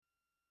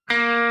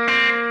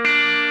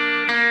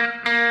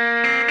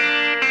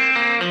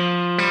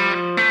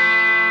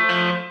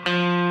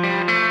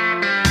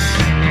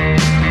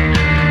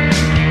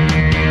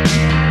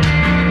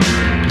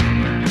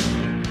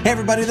Hey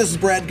everybody, this is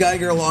Brad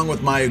Geiger along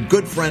with my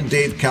good friend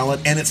Dave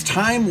Kellett, and it's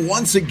time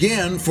once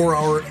again for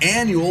our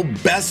annual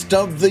Best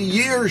of the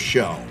Year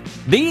show.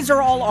 These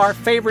are all our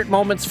favorite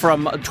moments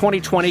from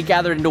 2020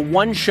 gathered into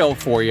one show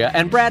for you.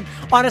 And Brad,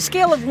 on a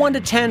scale of 1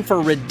 to 10 for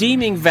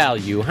redeeming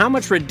value, how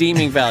much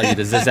redeeming value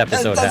does this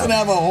episode have? It doesn't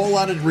have a whole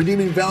lot of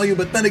redeeming value,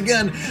 but then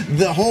again,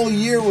 the whole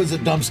year was a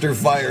dumpster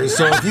fire.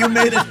 So if you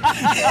made it,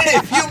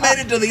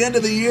 to the end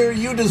of the year,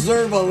 you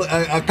deserve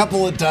a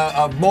couple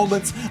of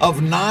moments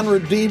of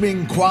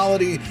non-redeeming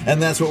quality,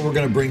 and that's what we're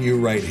going to bring you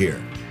right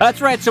here. That's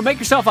right. So make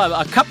yourself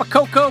a cup of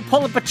cocoa,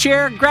 pull up a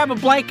chair, grab a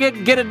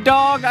blanket, get a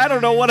dog. I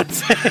don't know what I'm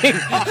saying.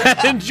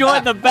 And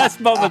enjoy the best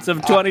moments of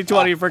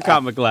 2020 for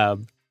Comic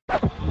Lab.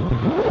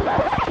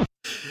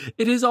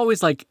 It is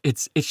always like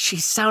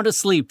she's sound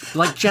asleep,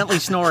 like gently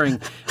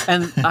snoring,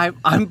 and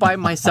I'm by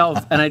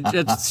myself, and I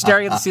just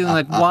staring at the ceiling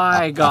like,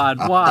 why, God,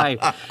 why?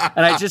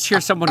 And I just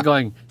hear someone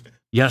going,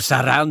 "Your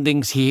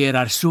surroundings here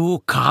are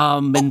so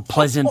calm and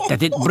pleasant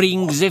that it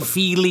brings a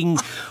feeling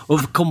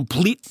of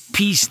complete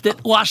peace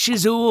that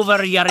washes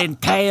over your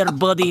entire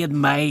body and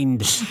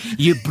mind.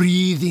 You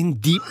breathe in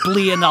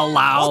deeply and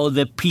allow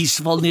the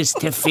peacefulness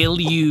to fill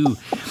you.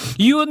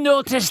 You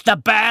notice the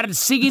birds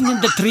singing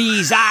in the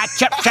trees.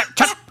 Chirp, chirp,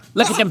 chirp.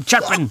 Look at them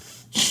chirping.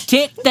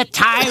 Take the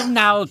time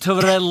now to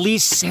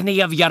release any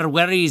of your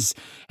worries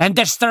and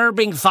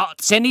disturbing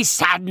thoughts, any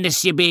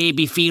sadness you may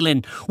be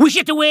feeling. Wish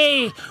it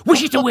away.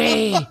 Wish it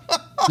away.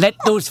 Let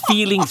those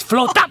feelings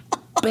float up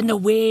and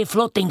away,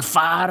 floating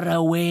far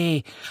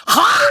away.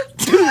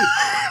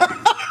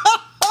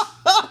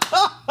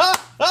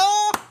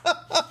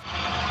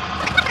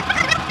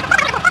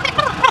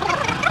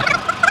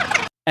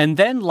 And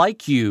then,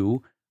 like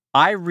you,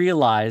 I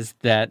realized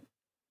that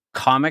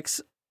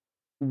comics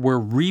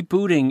were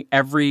rebooting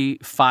every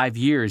 5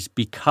 years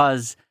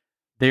because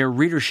their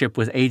readership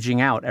was aging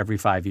out every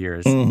 5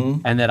 years,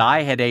 and that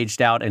I had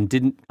aged out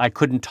and I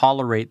couldn't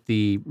tolerate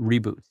the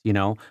reboots, you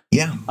know?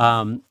 Yeah.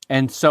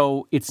 And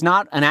so it's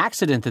not an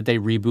accident that they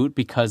reboot,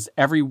 because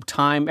every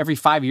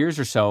 5 years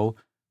or so,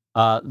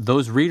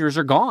 those readers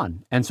are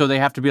gone. And so they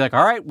have to be like,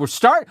 all right, we're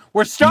starting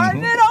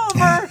it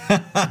over.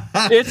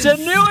 It's a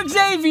new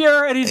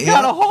Xavier, and he's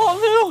got a whole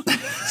new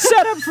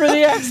setup for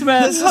the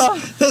X-Men.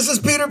 This is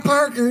Peter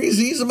Parker.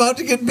 He's about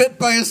to get bit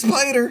by a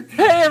spider.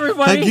 Hey,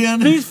 everybody.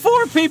 Again. These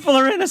 4 people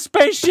are in a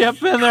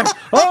spaceship, and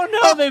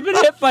they've been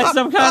hit by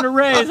some kind of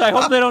rays. I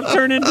hope they don't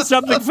turn into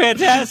something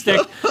fantastic.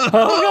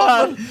 Oh,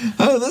 God.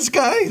 This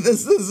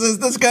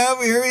guy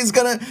over here, he's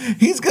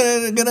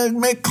gonna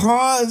make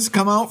claws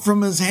come out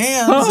from his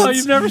hands. Oh,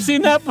 you've never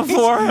seen that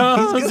before.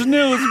 It's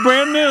new. It's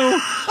brand new.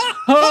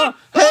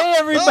 Hey,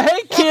 everybody.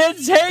 Hey,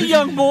 kids. Hey,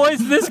 young boys.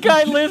 This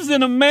guy lives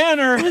in a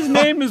manor. His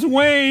name is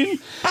Wayne.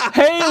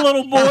 Hey,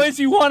 little boys.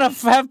 You want to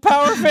have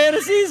power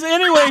fantasies?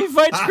 Anyway, he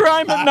fights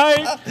crime at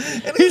night.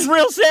 He's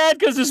real sad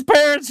because his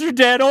parents are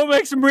dead. Oh, it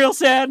makes him real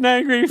sad and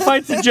angry. He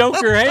fights the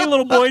Joker. Hey,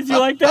 little boys. You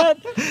like that?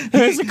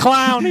 There's a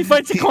clown. He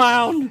fights a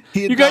clown.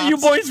 You got you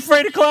boys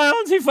afraid of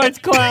clowns? He fights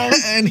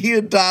clowns. And he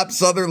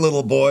adopts other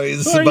little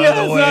boys, by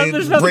the way.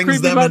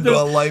 Brings them into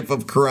a life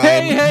of crime.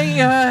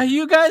 Hey,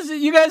 you guys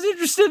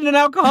interested in an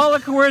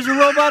alcoholic who wears a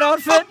robot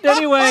outfit?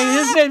 Anyway,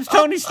 his name's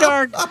Tony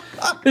Stark.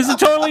 This is a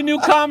totally new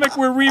comic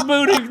we're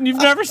rebooting.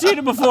 You've never seen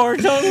it before.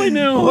 Totally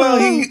new. Well,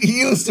 he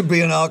used to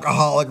be an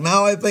alcoholic.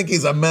 Now I think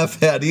he's a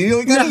meth head.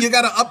 You got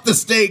to up the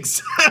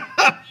stakes.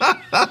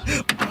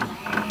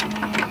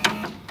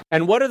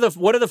 And what are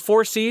the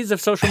 4 C's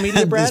of social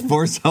media, Brad?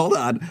 Hold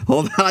on,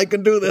 I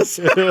can do this.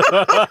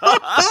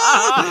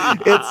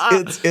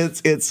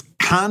 It's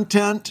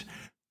content,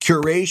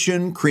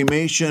 curation,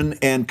 cremation,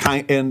 and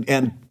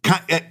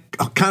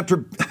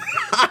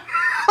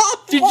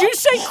Did you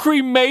say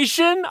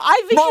cremation?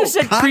 I think you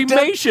said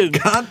cremation.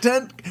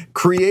 Content,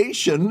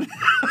 creation.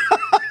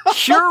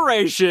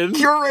 Curation.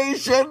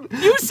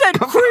 You said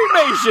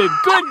cremation.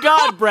 Good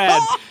God,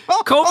 Brad.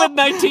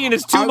 COVID-19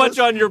 is too much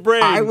on your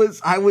brain. I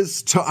was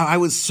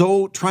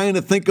so trying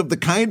to think of the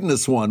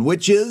kindness one,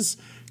 which is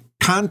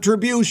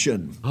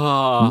contribution.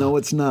 No,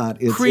 it's not.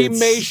 It's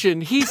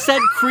cremation. He said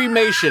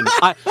cremation.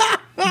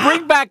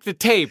 Bring back the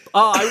tape.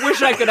 I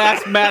wish I could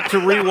ask Matt to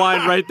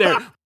rewind right there.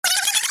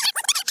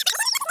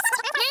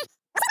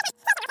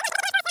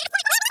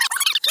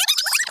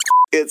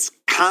 It's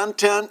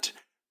content,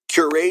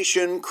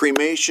 curation,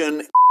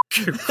 cremation.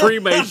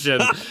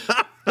 Cremation.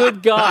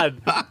 Good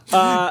God.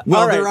 Well,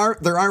 right.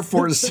 there are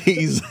 4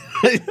 C's.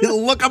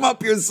 Look them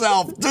up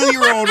yourself. Do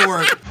your own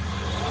work.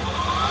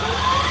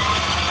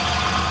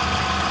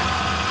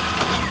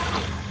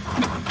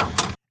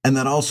 And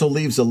that also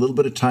leaves a little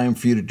bit of time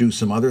for you to do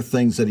some other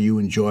things that you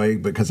enjoy,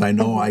 because I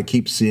know I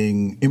keep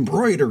seeing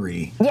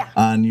embroidery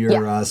on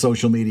your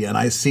social media, and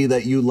I see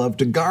that you love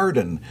to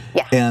garden.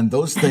 Yeah. And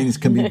those things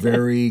can be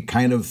very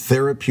kind of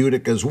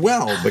therapeutic as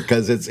well,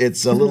 because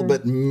it's a little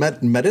bit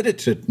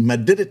meditative.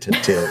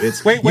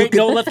 Wait,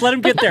 no, let's let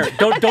him get there.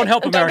 Don't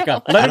help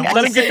America. Let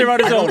him get there on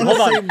his own. Hold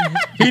on.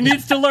 He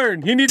needs to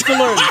learn.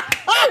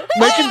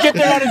 Make him get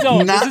there on his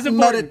own. Not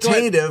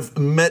meditative,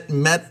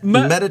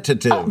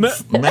 meditative.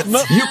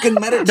 You can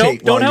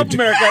meditate. Don't help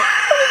America.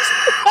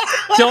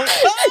 Don't.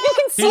 You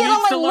can see it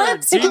on my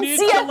lips. You can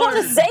see I want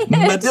to say it.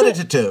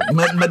 Meditative.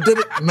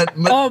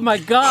 Oh my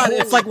God!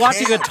 It's like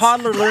watching a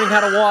toddler learning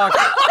how to walk.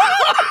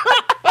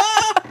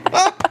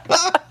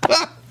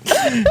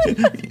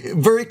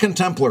 Very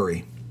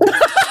contemporary.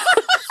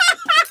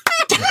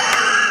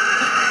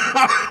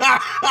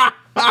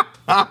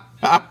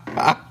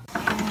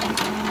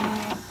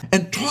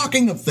 And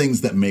talking of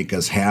things that make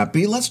us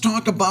happy, let's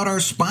talk about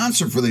our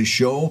sponsor for this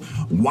show,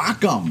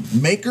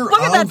 Wacom, maker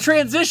Look at that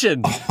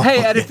transition.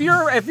 Hey, and if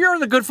you're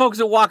the good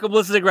folks at Wacom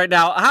listening right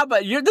now, how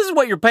about this is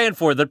what you're paying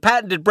for, the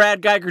patented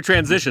Brad Geiger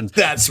transitions.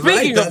 That's right.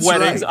 Speaking of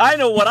weddings, I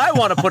know what I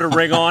want to put a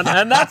ring on,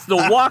 and that's the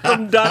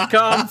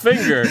Wacom.com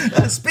finger.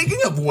 Speaking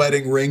of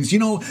wedding rings,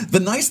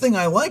 the nice thing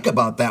I like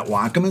about that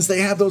Wacom is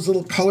they have those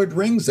little colored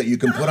rings that you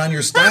can put on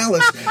your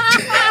stylus.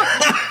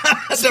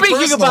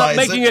 Speaking about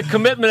making a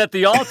commitment at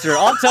the altar,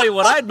 I'll tell you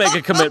what I'd make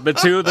a commitment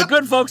to, the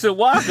good folks at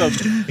Wacom.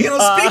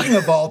 Speaking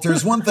of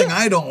altars, one thing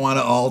I don't want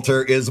to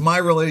alter is my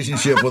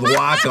relationship with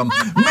Wacom,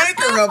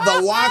 maker of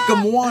the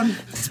Wacom One.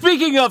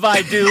 Speaking of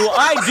I do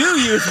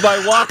use my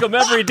Wacom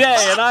every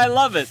day, and I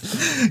love it.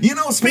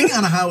 Speaking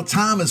on how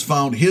Tom has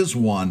found his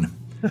one,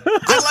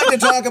 I'd like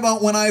to talk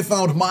about when I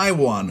found my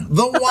one,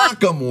 the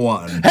Wacom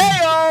One.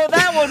 Hey-oh,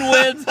 that one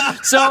wins.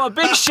 So a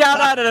big shout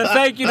out and a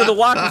thank you to the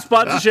Wacom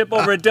sponsorship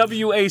over at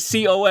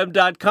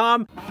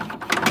WACOM.com.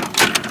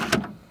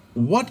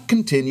 What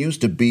continues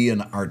to be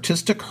an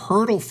artistic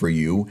hurdle for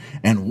you,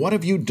 and what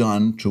have you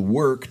done to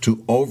work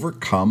to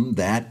overcome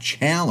that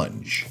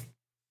challenge?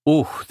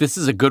 Ooh, this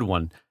is a good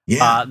one.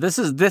 Yeah. This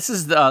is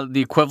the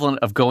equivalent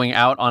of going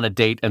out on a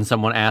date and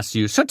someone asks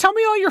you, so tell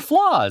me all your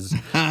flaws.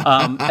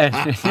 And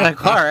you're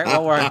like, all right,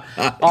 well, we're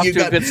off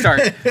to a good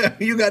start.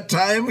 You got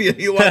time?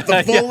 You want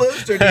the full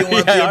list, or do you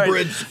want the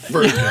abridged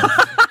version?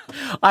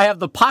 I have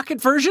the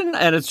pocket version,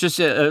 and it's just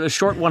a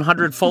short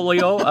 100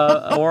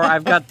 folio, or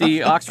I've got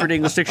the Oxford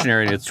English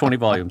Dictionary, and it's 20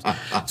 volumes.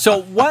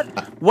 So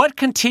what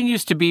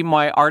continues to be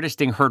my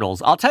artisting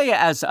hurdles? I'll tell you,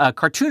 as a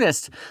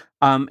cartoonist,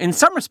 in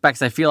some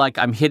respects, I feel like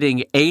I'm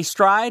hitting a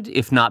stride,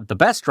 if not the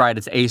best stride,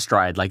 it's a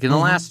stride. Like in the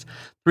last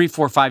 3,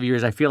 4, 5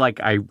 years, I feel like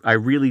I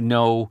really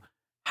know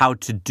how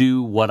to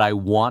do what I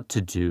want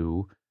to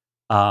do.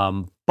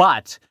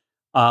 But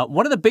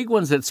one of the big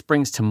ones that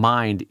springs to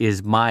mind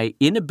is my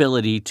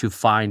inability to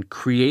find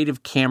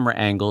creative camera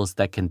angles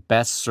that can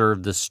best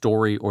serve the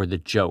story or the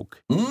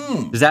joke.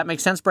 Does that make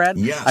sense, Brad?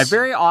 Yes. I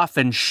very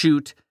often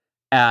shoot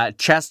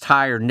chest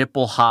high or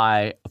nipple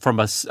high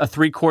from a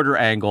 3/4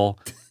 angle.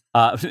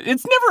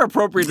 It's never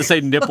appropriate to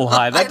say nipple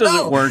high. That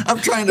doesn't work.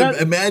 I'm trying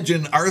to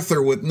imagine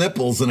Arthur with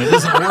nipples, and it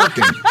isn't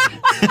working.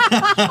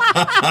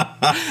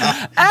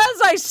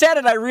 As I said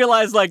it, I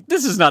realized,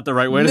 this is not the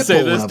right way to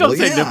say this. Don't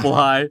say nipple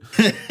high.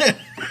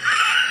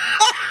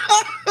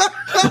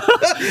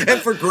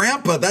 And for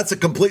Grandpa, that's a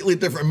completely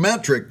different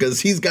metric because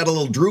he's got a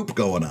little droop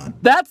going on.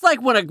 That's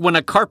like when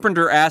a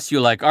carpenter asks you,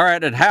 all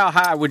right, and how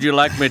high would you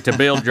like me to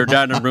build your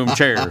dining room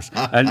chairs?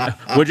 And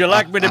would you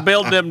like me to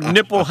build them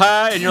nipple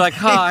high? And you're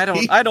like, I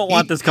don't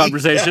want this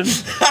conversation.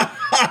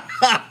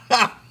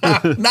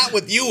 Not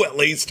with you, at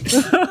least.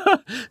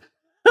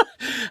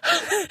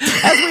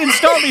 As we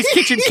install these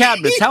kitchen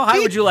cabinets, how high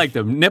would you like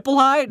them? Nipple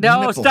high? No,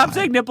 nipple stop high.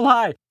 saying nipple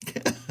high.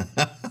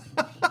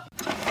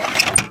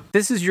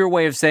 This is your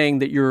way of saying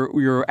that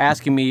you're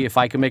asking me if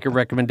I can make a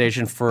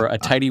recommendation for a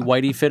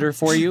tighty-whitey fitter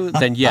for you?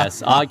 Then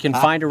yes, I can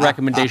find a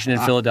recommendation in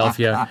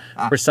Philadelphia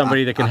for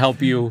somebody that can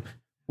help you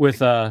with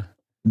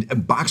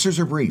boxers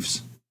or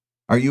briefs.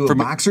 Are you a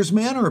boxers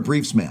man or a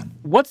briefs man?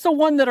 What's the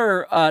one that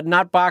are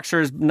not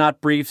boxers,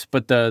 not briefs,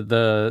 but there's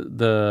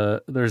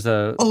a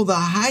the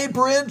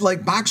hybrid,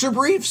 like boxer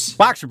briefs?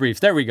 Boxer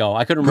briefs. There we go.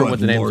 I couldn't remember what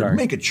the names are.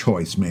 Make a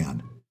choice,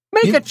 man.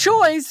 Make a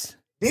choice.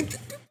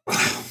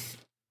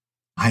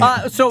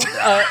 I'll tell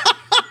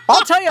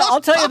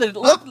you that.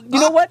 Look, you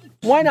know what?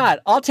 Why not?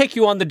 I'll take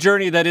you on the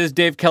journey that is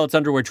Dave Kellett's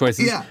underwear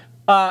choices. Yeah.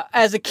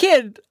 As a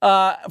kid,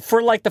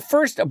 for the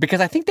first,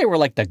 because I think they were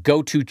the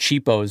go-to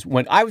cheapos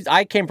when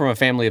I came from a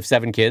family of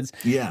 7 kids.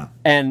 Yeah.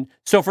 And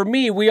so for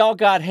me, we all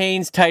got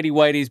Hanes tighty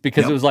whities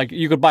because it was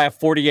you could buy a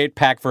 48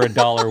 pack for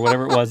 $1 or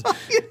whatever it was.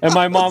 And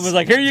my mom was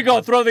like, here you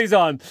go, throw these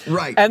on.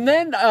 Right. And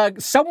then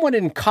someone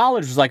in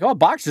college was like, oh,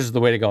 boxers is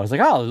the way to go. I was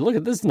like, oh, look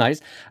at this,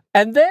 nice.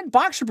 And then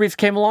boxer briefs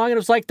came along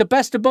and it was the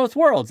best of both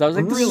worlds. I was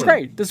like, this is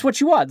great. This is what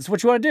you want. This is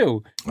what you want to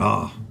do.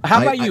 Oh,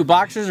 How about you,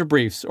 boxers or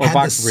briefs or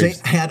boxer briefs?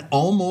 Had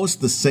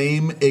almost the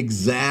same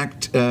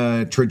exact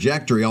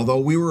trajectory, although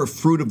we were a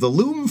fruit of the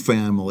Loom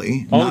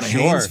family, not a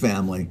Hanes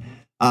family.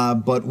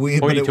 But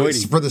it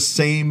was for the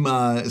same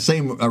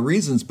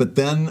reasons. But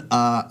then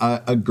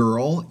a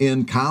girl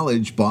in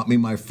college bought me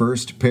my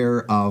first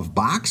pair of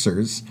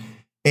boxers,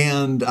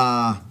 and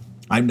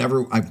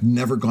I've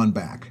never gone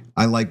back.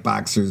 I like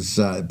boxers.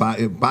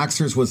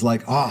 Boxers was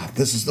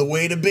this is the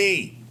way to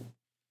be.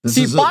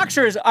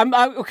 Boxers.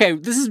 Okay.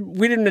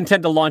 We didn't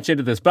intend to launch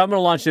into this, but I'm going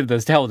to launch into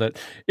this. To hell with it.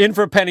 In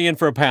for a penny, in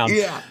for a pound.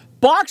 Yeah.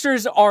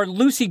 boxers are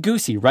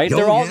loosey-goosey, right?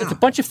 They're all it's a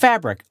bunch of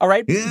fabric, all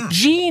right? Yeah.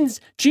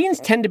 Jeans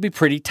tend to be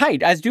pretty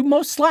tight, as do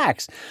most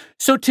slacks.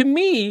 So to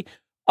me,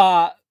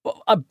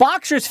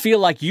 boxers feel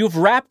like you've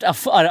wrapped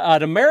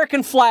an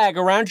American flag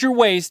around your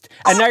waist,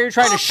 and now you're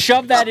trying to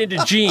shove that into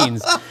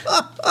jeans.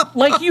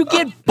 Like you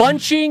get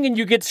bunching and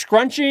you get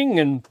scrunching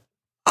and.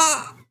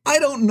 I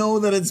don't know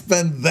that it's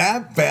been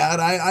that bad.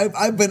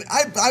 I've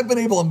been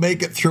able to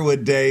make it through a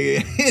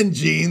day in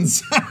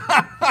jeans.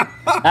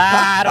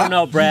 I don't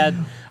know, Brad.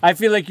 I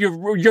feel like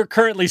you're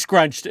currently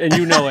scrunched and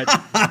you know it.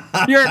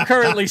 You're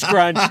currently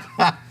scrunched.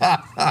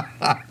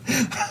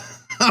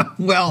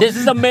 Well, this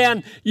is a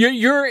man.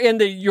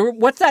 You're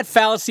what's that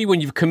fallacy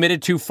when you've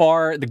committed too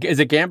far? Is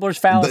it gambler's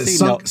fallacy?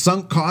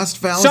 Sunk cost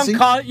fallacy.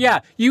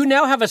 You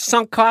now have a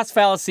sunk cost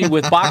fallacy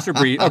with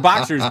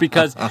boxers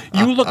because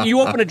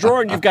you open a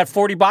drawer and you've got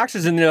 40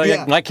 boxers in there.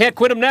 Like, I can't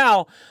quit them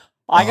now.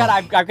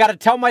 I've got to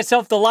tell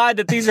myself the lie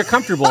that these are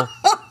comfortable.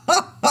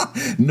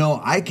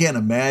 No, I can't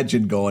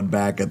imagine going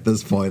back at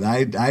this point.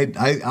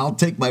 I'll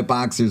take my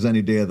boxers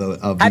any day of the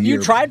year. Have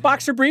you tried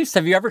boxer briefs?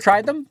 Have you ever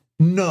tried them?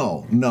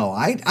 No.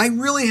 I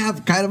really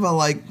have kind of a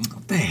like,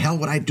 what the hell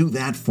would I do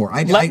that for?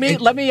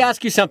 Let me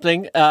ask you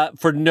something.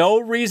 For no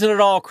reason at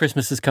all,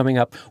 Christmas is coming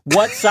up.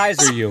 What size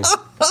are you?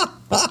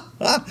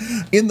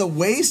 In the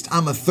waist,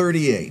 I'm a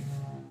 38.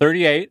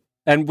 38.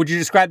 And would you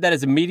describe that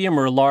as a medium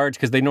or a large?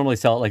 Because they normally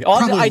sell it like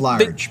probably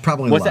large.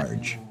 Probably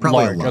large.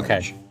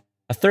 Okay.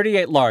 A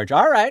 38 large.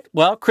 All right.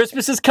 Well,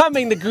 Christmas is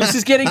coming. The goose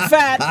is getting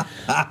fat.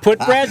 Put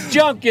Brad's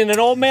junk in an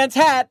old man's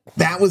hat.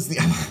 That was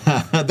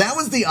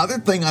the other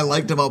thing I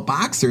liked about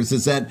boxers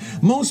is that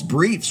most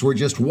briefs were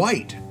just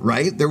white,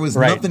 right? There was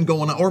nothing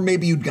going on. Or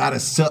maybe you'd got a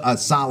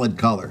solid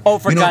color. Oh,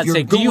 for God's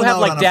sake. Do you have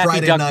like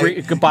Daffy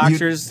Duck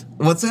boxers?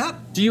 What's that?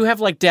 Do you have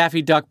like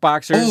Daffy Duck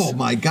boxers? Oh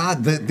my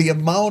God. The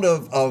amount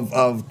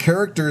of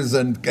characters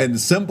and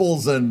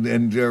symbols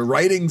and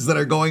writings that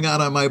are going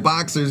on my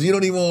boxers, you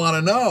don't even want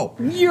to know.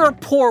 Your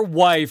poor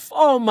wife.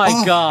 Oh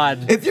my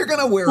God. If you're going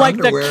to wear like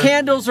underwear. The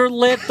candles are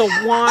lit, the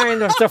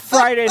wine, it's a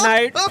Friday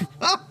night.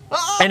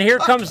 And here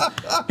comes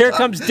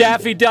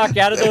Daffy Duck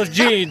out of those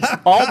jeans,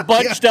 all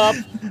bunched up.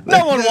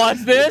 No one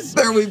wants this.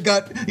 There we've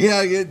got,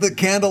 the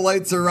candle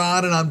lights are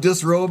on and I'm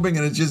disrobing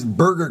and it's just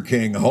Burger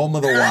King, home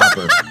of the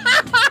Whopper.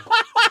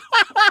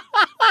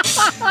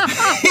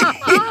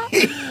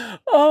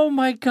 Oh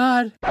my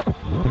God.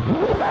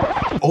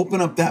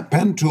 Open up that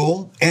pen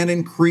tool and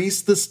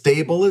increase the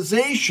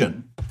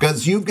stabilization.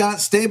 Because you've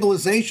got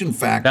stabilization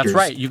factors. That's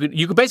right.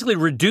 You could basically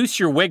reduce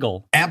your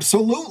wiggle.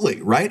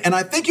 Absolutely, right? And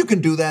I think you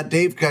can do that,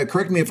 Dave.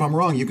 Correct me if I'm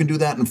wrong. You can do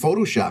that in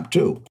Photoshop,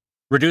 too.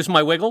 Reduce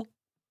my wiggle?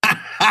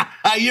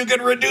 You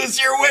can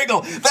reduce your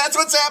wiggle. That's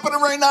what's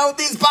happening right now with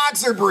these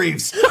boxer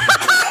briefs.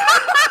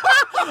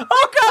 Oh,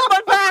 God,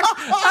 my back.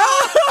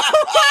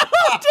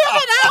 Oh, damn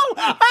it.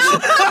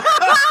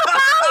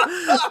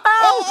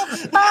 Ow.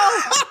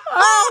 Ow.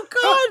 Oh,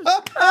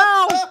 God.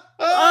 Ow.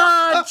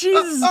 Oh,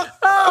 Jesus.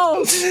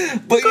 Oh.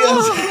 But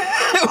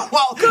yes,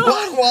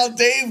 while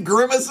Dave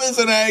grimaces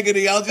in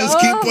agony, I'll just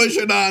keep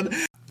pushing on.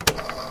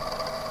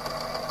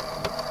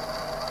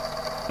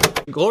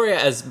 Gloria,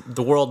 as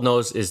the world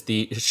knows, is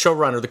the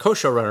showrunner, the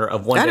co-showrunner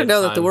of One Day at a Time. I don't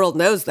know that the world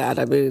knows that.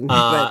 I mean,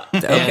 but,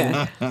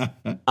 okay.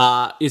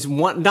 Is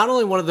not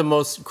only one of the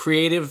most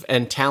creative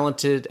and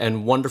talented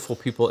and wonderful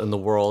people in the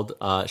world,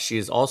 she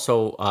is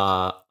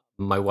also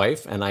my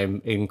wife, and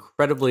I'm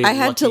incredibly I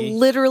had to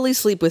literally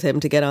sleep with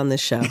him to get on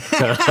this show. Imagine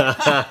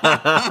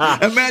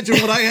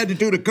what I had to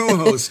do to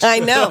co-host. I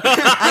know.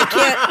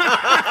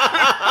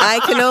 I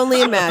can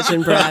only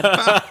imagine, Brad.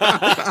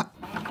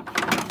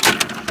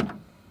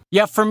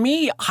 Yeah, for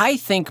me, I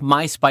think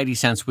my spidey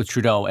sense with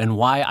Trudeau and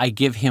why I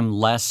give him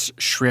less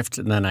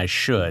shrift than I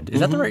should. Is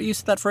that the right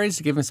use of that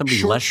phrase? Giving somebody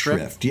short less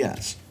shrift?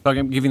 Yes. So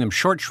I'm giving them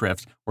short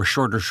shrift or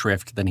shorter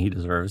shrift than he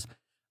deserves.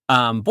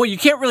 Boy, you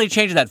can't really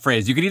change that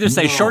phrase. You can either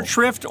say short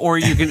shrift or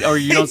you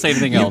don't say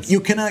anything else.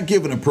 You cannot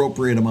give an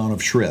appropriate amount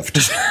of shrift.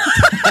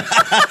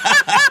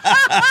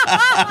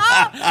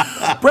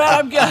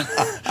 Brad,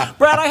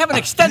 I have an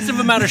extensive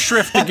amount of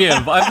shrift to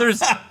give.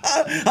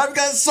 I've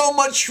got so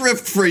much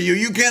shrift for you.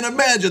 You can't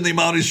imagine the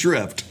amount of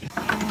shrift.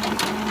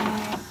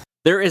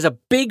 There is a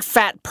big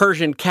fat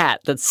Persian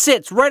cat that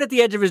sits right at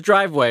the edge of his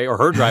driveway, or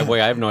her driveway,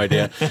 I have no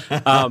idea.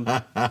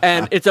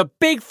 And it's a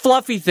big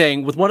fluffy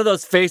thing with one of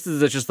those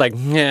faces that's just like,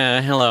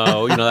 yeah,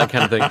 hello, that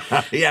kind of thing.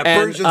 Yeah,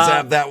 Persians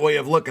have that way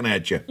of looking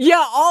at you.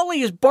 Yeah, Ollie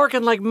is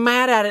barking like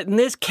mad at it, and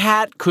this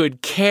cat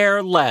could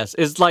care less.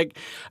 It's like,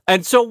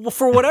 and so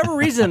for whatever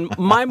reason,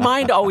 my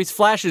mind always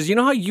flashes. You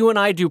know how you and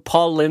I do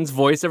Paul Lynde's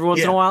voice every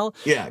once in a while?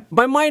 Yeah.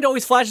 My mind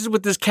always flashes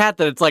with this cat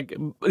that it's like,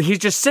 he's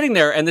just sitting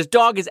there, and this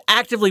dog is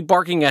actively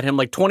barking at him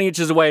like 20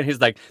 inches away, and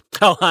he's like,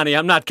 oh, honey,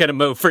 I'm not going to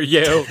move for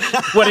you.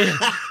 What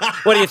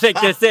do you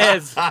think this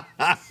is?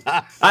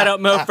 I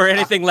don't move for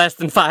anything less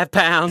than 5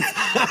 pounds.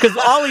 Because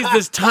Ollie's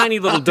this tiny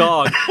little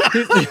dog.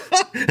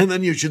 And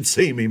then you should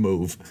see me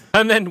move.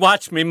 And then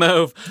watch me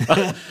move.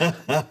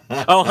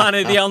 Oh,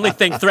 honey, the only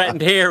thing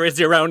threatened here is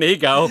your own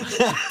ego.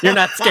 You're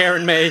not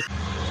scaring me.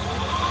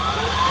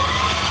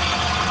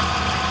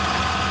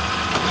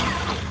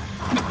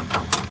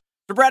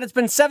 Brad, it's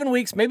been 7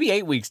 weeks, maybe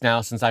 8 weeks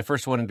now since I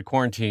first went into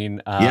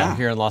quarantine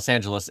here in Los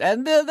Angeles,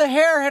 and the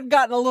hair had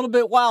gotten a little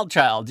bit wild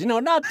child.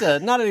 Not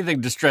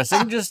anything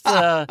distressing, just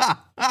looked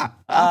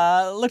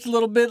a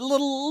little bit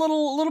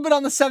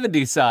on the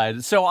 70s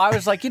side. So I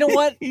was like, you know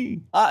what?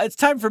 It's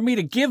time for me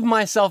to give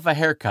myself a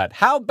haircut.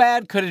 How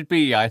bad could it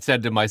be? I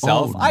said to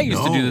myself. I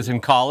used to do this in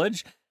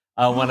college.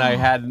 When I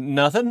had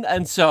nothing.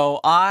 And so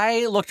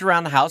I looked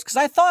around the house because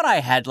I thought I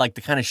had like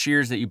the kind of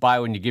shears that you buy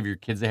when you give your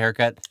kids a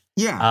haircut.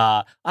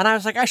 Yeah. And I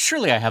was like,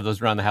 surely I have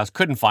those around the house.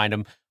 Couldn't find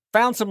them.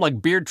 Found some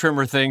like beard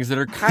trimmer things that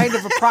are kind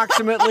of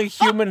approximately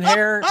human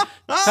hair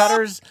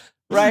cutters,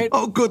 right?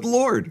 Oh, good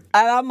Lord.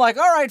 And I'm like,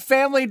 all right,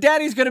 family,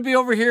 Daddy's going to be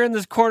over here in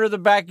this corner of the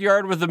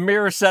backyard with a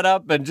mirror set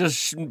up and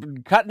just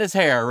cutting his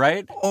hair,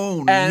 right?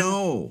 Oh,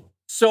 no.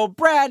 So,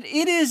 Brad,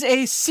 it is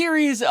a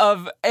series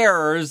of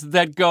errors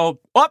that go,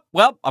 I'm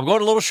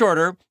going a little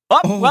shorter.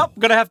 I'm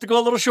going to have to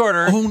go a little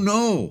shorter. Oh,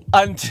 no.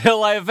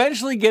 Until I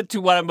eventually get to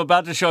what I'm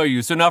about to show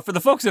you. So now for the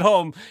folks at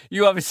home,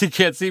 you obviously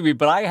can't see me,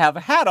 but I have a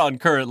hat on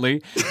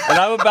currently. And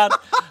I'm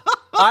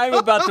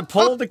about to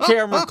pull the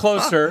camera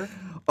closer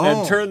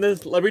and turn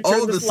this. Let me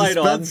turn this light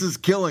on. The suspense is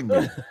killing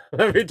me.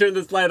 Let me turn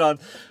this light on.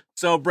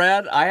 So,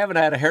 Brad, I haven't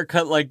had a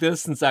haircut like this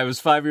since I was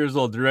 5 years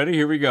old. You ready?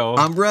 Here we go.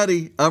 I'm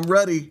ready.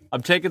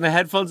 I'm taking the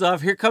headphones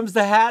off. Here comes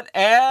the hat,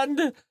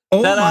 and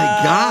oh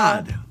my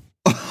God!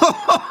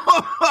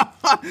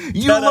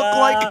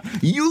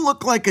 You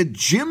look like a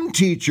gym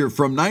teacher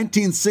from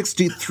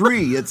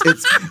 1963.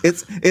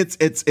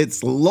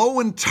 It's low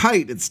and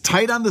tight. It's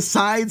tight on the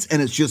sides,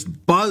 and it's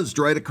just buzzed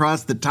right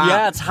across the top.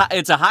 Yeah,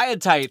 it's a high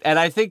and tight, and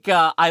I think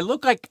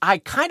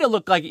I kind of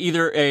look like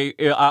either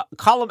a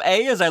column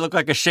A is I look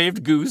like a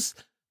shaved goose.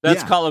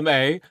 That's column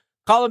A.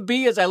 Column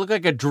B is I look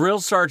like a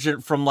drill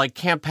sergeant from like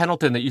Camp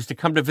Pendleton that used to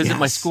come to visit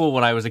my school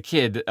when I was a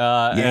kid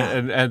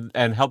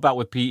and help out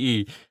with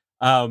PE.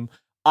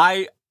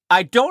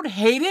 I don't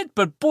hate it,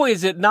 but boy,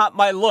 is it not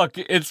my look.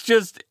 It's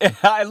just,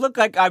 I look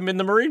like I'm in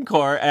the Marine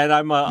Corps, and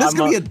That's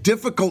going to be a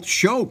difficult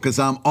show, because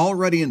I'm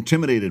already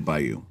intimidated by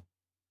you.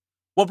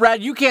 Well,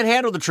 Brad, you can't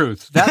handle the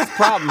truth. That's the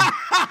problem.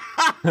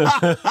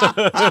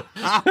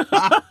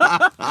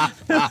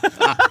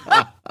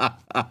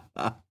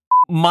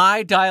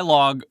 My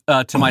dialogue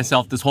to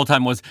myself this whole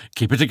time was,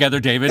 keep it together,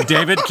 David.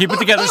 David, keep it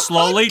together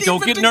slowly.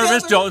 Don't get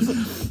nervous.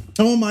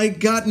 Oh, my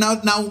God.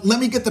 Now, let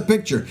me get the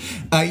picture.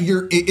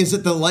 Is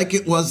it like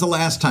it was the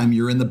last time?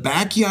 You're in the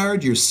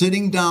backyard, you're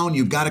sitting down,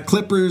 you've got a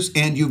clippers,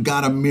 and you've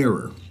got a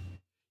mirror.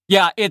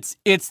 Yeah, it's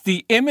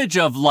the image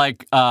of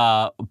like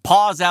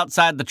paws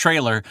outside the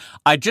trailer.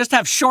 I just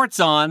have shorts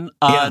on,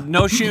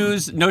 no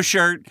shoes, no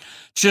shirt,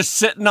 just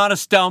sitting on a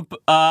stump with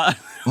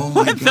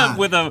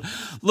a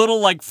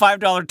little like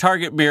 $5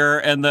 Target mirror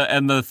and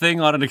the thing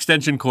on an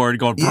extension cord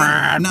going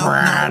Brad.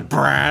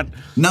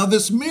 Now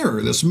this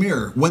mirror,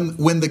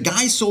 when the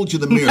guy sold you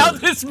the mirror. Now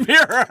this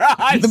mirror,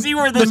 I see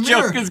where this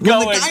joke is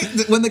going.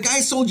 When the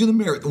guy sold you the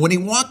mirror, when he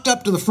walked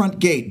up to the front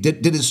gate,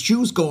 did his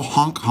shoes go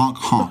honk, honk,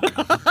 honk?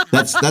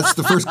 That's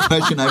the first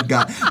question I've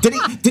got.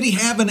 Did he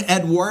have an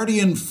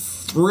Edwardian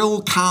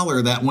frill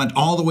collar that went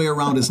all the way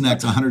around his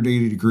neck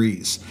 180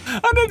 degrees?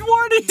 An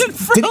Edwardian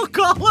frill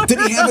collar? Did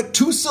he have a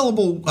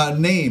two-syllable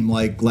name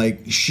like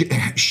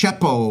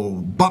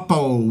Sheppo,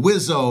 Buppo,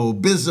 Wizzo,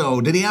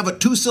 Bizzo? Did he have a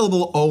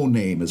two-syllable O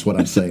name is what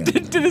I'm saying.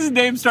 Did his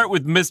name start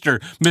with Mr.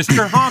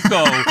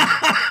 Honko?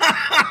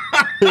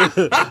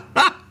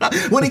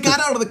 When he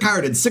got out of the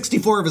car, did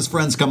 64 of his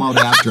friends come out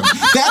after him?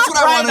 That's what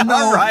I want to know.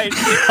 All right.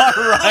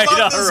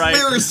 About this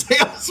mirror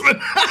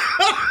salesman.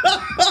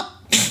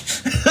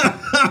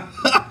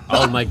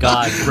 Oh my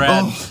God,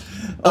 Brad.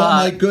 Oh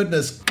my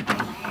goodness.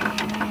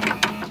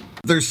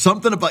 There's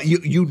something about you.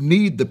 You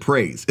need the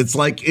praise. It's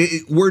like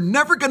we're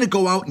never going to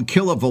go out and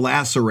kill a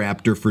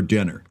velociraptor for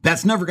dinner.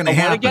 That's never going to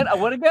happen.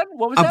 What again?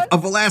 What was that? A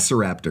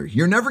velociraptor.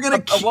 You're never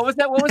going to. What was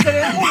that? What was that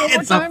animal? One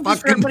more time,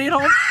 just for everybody at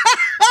home.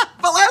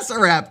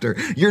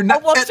 Velociraptor. You're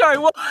not. I'm sorry.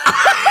 What?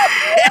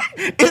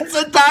 It's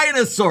a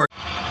dinosaur.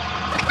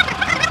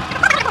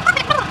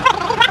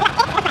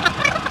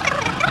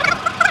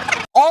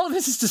 All of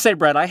this is to say,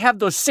 Brad, I have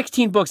those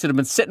 16 books that have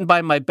been sitting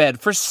by my bed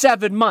for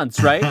 7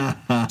 months, right?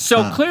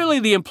 So clearly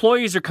the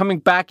employees are coming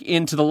back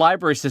into the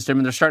library system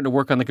and they're starting to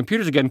work on the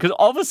computers again, because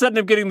all of a sudden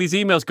I'm getting these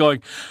emails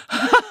going,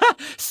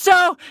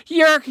 so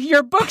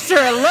your books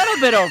are a little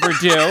bit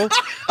overdue.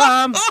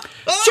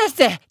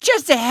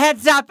 Just a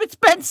heads up, it's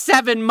been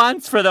 7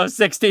 months for those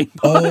 16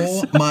 books.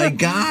 Oh my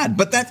God.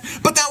 But that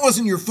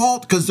wasn't your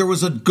fault, because there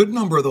was a good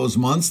number of those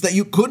months that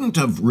you couldn't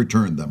have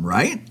returned them,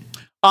 right?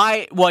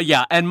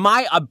 And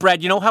my,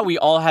 Brad, you know how we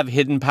all have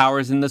hidden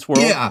powers in this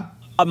world? Yeah.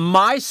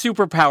 My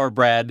superpower,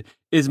 Brad,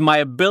 is my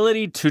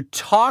ability to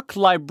talk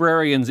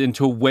librarians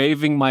into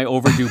waiving my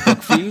overdue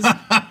book fees.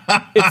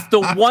 It's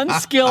the one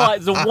skill,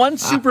 the one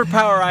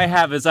superpower I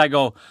have is I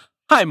go,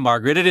 hi,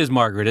 Margaret. It is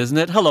Margaret, isn't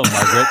it? Hello,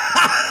 Margaret.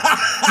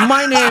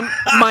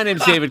 My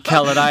name's David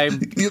Kellett. I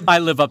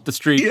live up the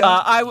street. Yeah.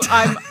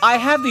 I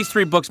have these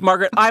 3 books,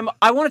 Margaret.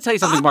 I want to tell you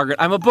something, Margaret.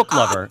 I'm a book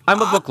lover.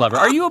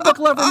 Are you a book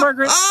lover,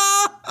 Margaret?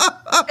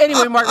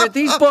 Anyway, Margaret,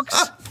 these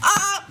books.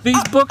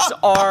 These books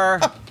were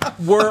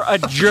a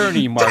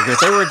journey, Margaret.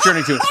 They were a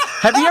journey too.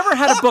 Have you ever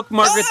had a book,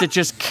 Margaret, that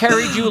just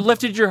carried you,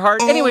 lifted your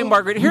heart? Anyway,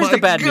 Margaret, here's the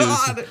bad news.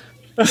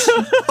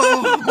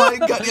 Oh my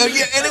God.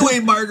 Yeah, anyway,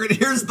 Margaret,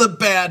 here's the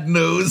bad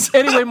news.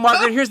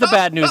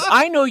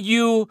 I know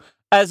you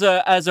as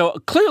a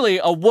clearly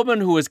a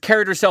woman who has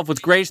carried herself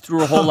with grace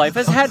through her whole life,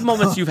 has had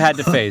moments you've had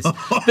to face.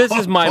 This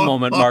is my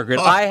moment, Margaret.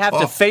 I have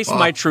to face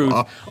my truth.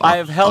 I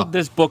have held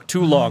this book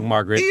too long,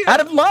 Margaret. Out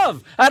of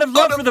love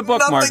for the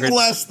book, Margaret. Nothing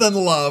less than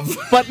love.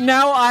 But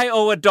now I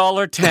owe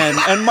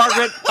 $1.10, and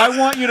Margaret, I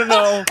want you to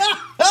know.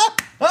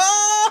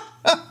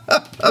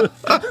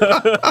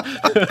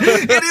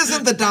 It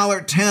isn't the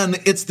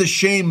 $1.10, it's the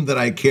shame that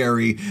I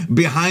carry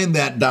behind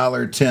that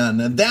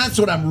 $1.10. And that's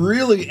what I'm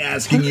really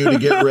asking you to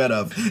get rid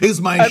of, is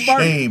my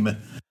shame.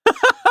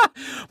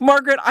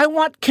 Margaret,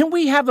 can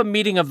we have a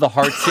meeting of the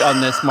hearts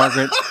on this,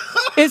 Margaret?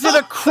 Is it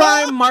a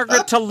crime,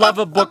 Margaret, to love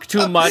a book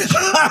too much?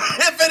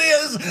 If it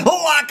is,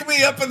 lock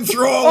me up and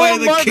throw away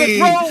the Margaret, key.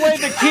 Throw away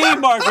the key,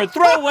 Margaret.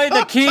 Throw away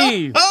the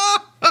key.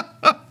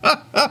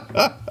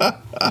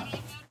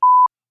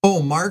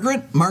 Oh,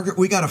 Margaret,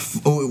 we got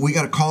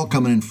a call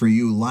coming in for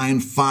you. Line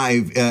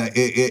 5.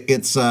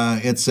 It's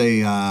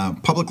a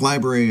public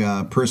library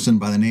person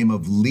by the name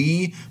of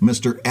Lee,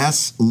 Mr.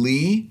 S.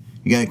 Lee.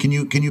 Yeah, can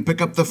you pick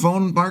up the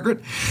phone,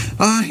 Margaret?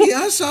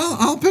 Yes,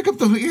 I'll pick up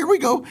the. Here we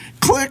go.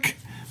 Click.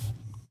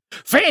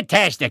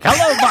 Fantastic.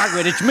 Hello,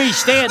 Margaret. It's me,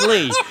 Stan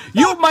Lee.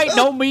 You might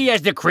know me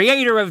as the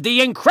creator of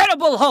The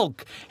Incredible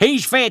Hulk.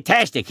 He's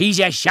fantastic. He's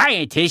a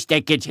scientist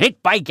that gets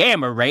hit by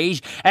gamma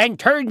rays and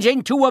turns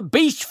into a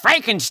beast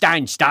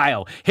Frankenstein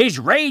style. His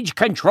rage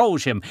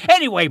controls him.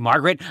 Anyway,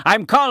 Margaret,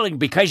 I'm calling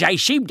because I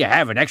seem to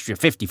have an extra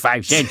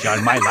 55 cents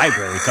on my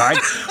library card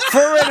for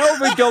an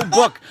overdue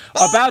book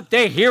about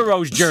the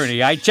hero's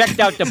journey. I checked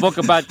out the book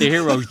about the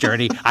hero's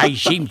journey. I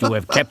seem to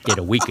have kept it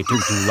a week or two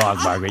too long,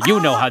 Margaret. You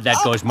know how that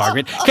goes,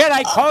 Margaret. Can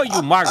I call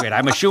you Margaret?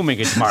 I'm assuming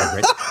it's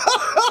Margaret.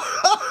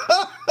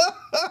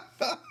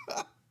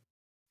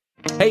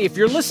 Hey, if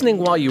you're listening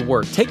while you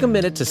work, take a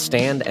minute to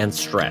stand and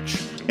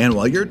stretch. And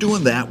while you're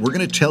doing that, we're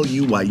going to tell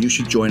you why you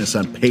should join us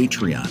on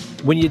Patreon.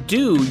 When you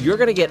do, you're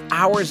going to get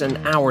hours and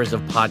hours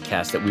of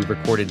podcasts that we've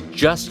recorded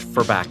just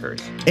for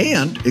backers.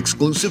 And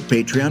exclusive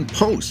Patreon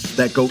posts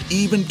that go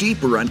even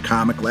deeper on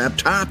Comic Lab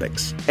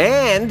topics.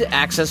 And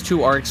access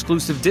to our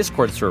exclusive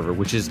Discord server,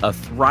 which is a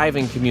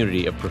thriving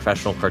community of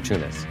professional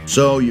cartoonists.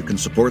 So you can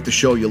support the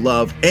show you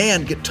love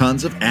and get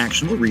tons of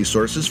actionable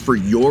resources for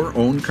your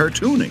own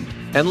cartooning.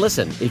 And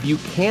listen, if you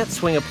can't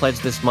swing a pledge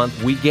this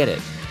month, we get it.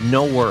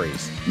 No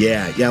worries.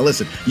 Yeah,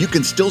 listen, you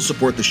can still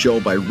support the show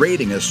by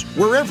rating us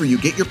wherever you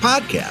get your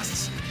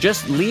podcasts.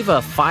 Just leave a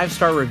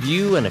 5-star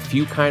review and a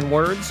few kind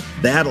words.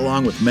 That,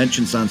 along with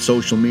mentions on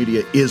social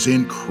media, is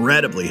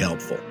incredibly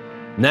helpful.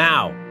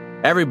 Now,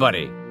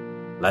 everybody,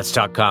 let's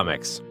talk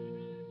comics.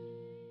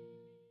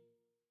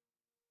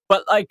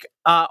 But,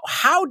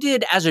 how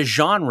did, as a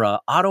genre,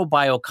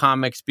 autobio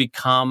comics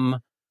become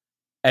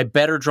a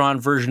better drawn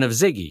version of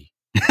Ziggy?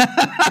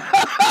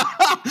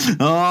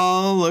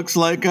 Oh, looks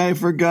like I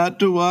forgot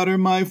to water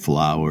my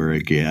flower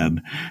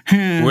again.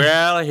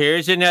 Well,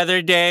 here's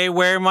another day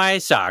where my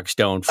socks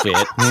don't fit.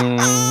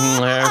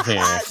 Another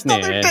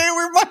day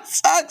where my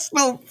socks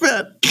don't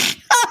fit.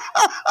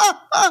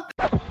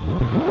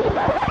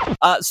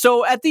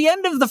 So at the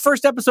end of the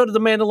first episode of The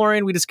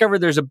Mandalorian, we discovered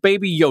there's a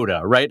baby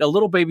Yoda, right? A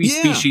little baby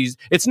species.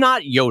 It's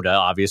not Yoda,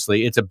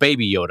 obviously. It's a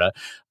baby Yoda.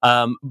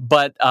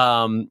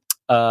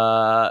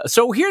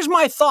 So here's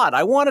my thought.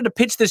 I wanted to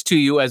pitch this to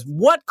you as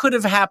what could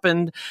have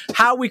happened,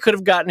 how we could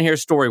have gotten here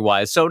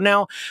story-wise. So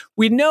now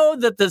we know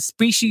that the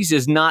species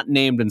is not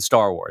named in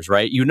Star Wars,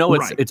 right? You know,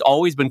 it's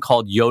always been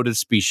called Yoda's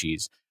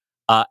species.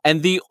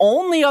 And the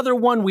only other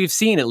one we've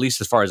seen, at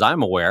least as far as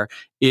I'm aware,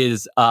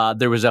 is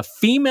there was a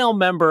female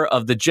member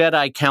of the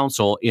Jedi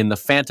Council in The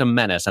Phantom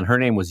Menace, and her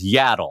name was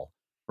Yaddle,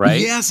 right?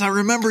 Yes, I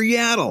remember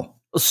Yaddle.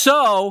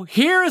 So,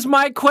 here is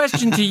my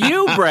question to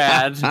you,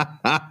 Brad.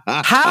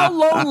 How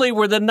lonely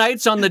were the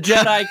knights on the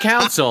Jedi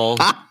Council?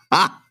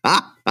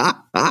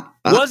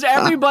 Was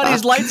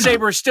everybody's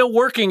lightsaber still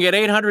working at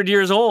 800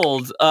 years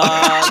old?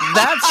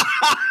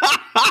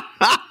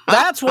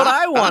 That's what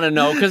I want to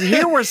know, because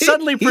here we're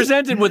suddenly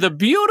presented with a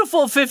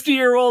beautiful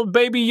 50-year-old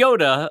baby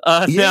Yoda.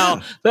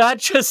 Now, that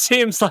just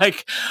seems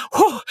like,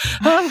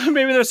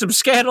 maybe there's some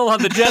scandal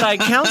on the Jedi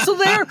Council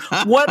there.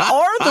 What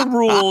are the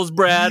rules,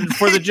 Brad,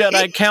 for the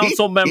Jedi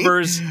Council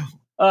members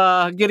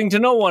getting to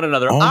know one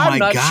another? I'm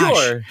not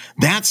sure.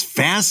 That's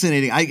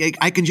fascinating.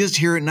 I can just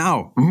hear it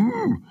now.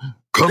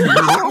 Come here.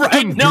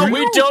 Right, no,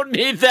 we don't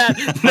need that.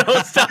 No,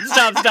 stop.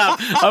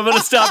 I'm going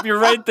to stop you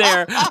right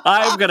there.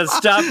 I'm going to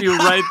stop you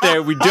right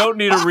there. We don't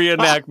need a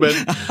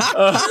reenactment.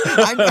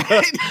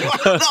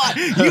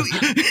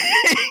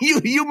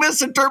 You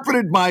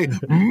misinterpreted my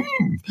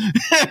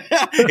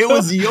It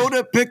was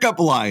Yoda pickup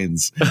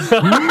lines.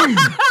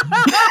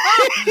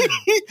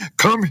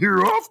 Come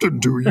here often,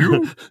 do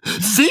you?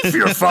 Thief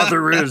your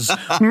father is.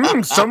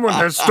 Someone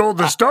has stole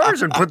the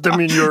stars and put them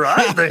in your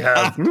eye, they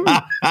have.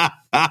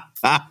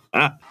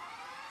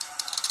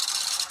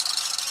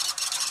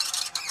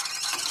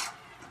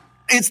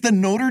 It's the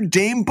Notre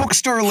Dame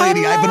bookstore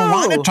lady. Hello. I've been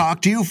wanting to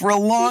talk to you for a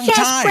long time.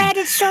 Yes, Brad,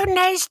 it's so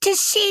nice to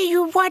see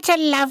you. What a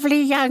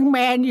lovely young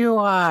man you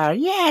are.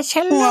 Yes,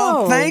 hello.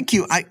 Well, thank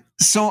you.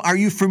 So, are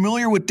you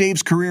familiar with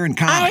Dave's career in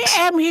comics?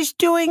 I am. He's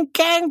doing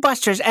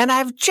gangbusters, and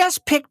I've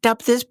just picked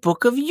up this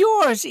book of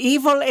yours,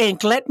 Evil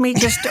Ink. Let me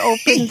just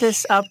open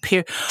this up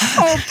here.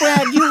 Oh,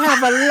 Brad, you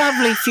have a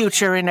lovely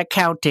future in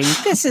accounting.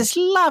 This is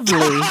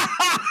lovely.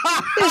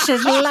 This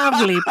is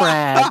lovely,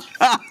 Brad.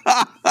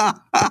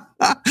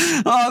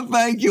 Oh,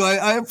 thank you.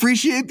 I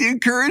appreciate the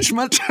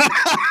encouragement.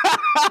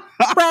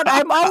 Brad,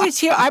 I'm always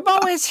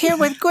here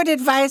with good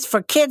advice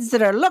for kids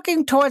that are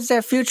looking towards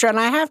their future. And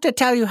I have to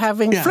tell you,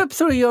 having flipped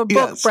through your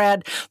book,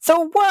 Brad, the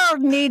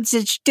world needs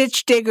its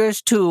ditch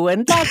diggers too.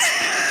 And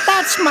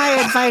that's my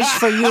advice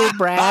for you,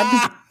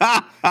 Brad.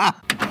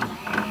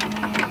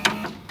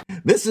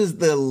 This is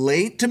the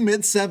late to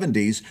mid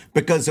 70s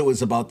because it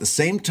was about the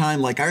same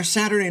time, like our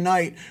Saturday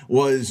night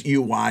was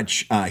you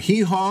watch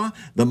Hee Haw,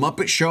 The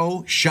Muppet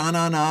Show,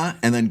 Sha-Na-Na,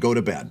 and then go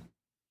to bed.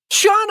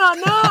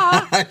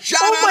 Sha-Na-Na? Oh,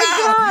 my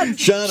God.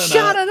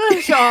 Sha-Na-Na.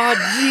 Oh,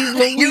 geez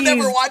Louise. You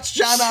never watched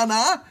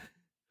Sha-Na-Na?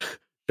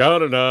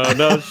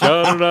 Sha-na-na-na,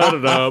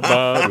 sha-na-na-na,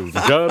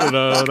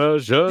 sha-na-na-na,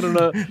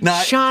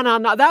 sha-na-na.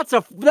 Sha-na-na.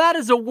 That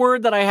is a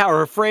word that I have,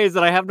 or a phrase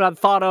that I have not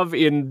thought of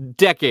in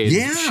decades.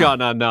 Yeah.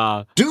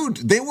 Sha-na-na. Dude,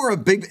 they were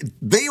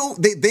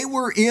they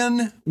were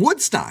in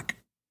Woodstock.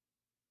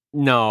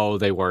 No,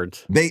 they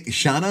weren't.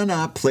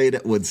 Sha-na-na played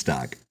at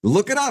Woodstock.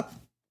 Look it up.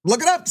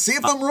 Look it up. See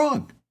if I'm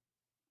wrong.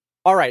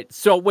 All right,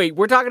 so wait,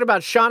 we're talking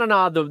about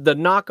Sha-na-na, the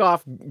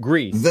knockoff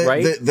Grease,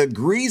 right? The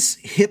Grease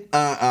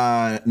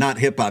not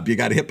hip hop. You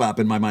got hip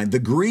hop in my mind. The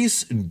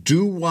Grease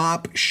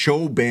doo-wop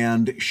show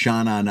band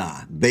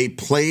Sha-na-na. They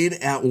played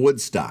at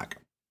Woodstock.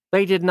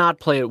 They did not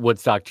play at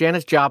Woodstock.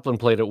 Janis Joplin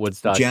played at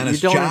Woodstock. Janis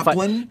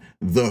Joplin,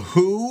 The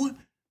Who,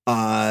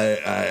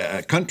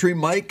 Country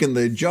Mike and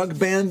the Jug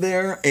Band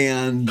there,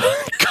 and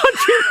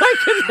Country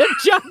Mike and the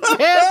Jug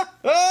Band.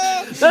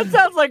 That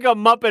sounds like a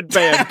Muppet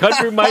band.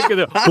 Country Mike and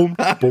the boom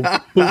boom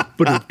boom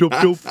ba-doop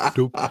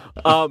doop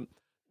doop.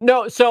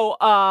 No, so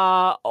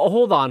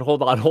hold on.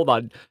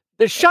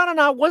 The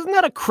Sha-na-na, wasn't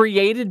that a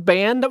created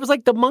band? That was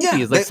like the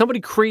Monkees. Somebody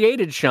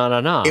created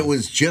Sha-na-na. It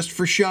was just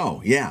for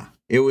show. Yeah.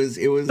 It was.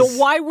 So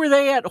why were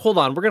they at? Hold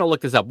on, we're gonna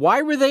look this up.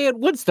 Why were they at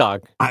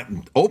Woodstock?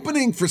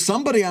 Opening for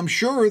somebody, I'm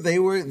sure they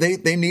were.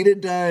 They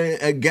needed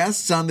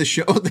guests on the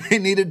show. They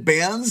needed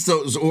bands.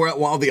 So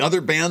while the other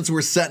bands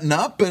were setting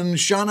up, and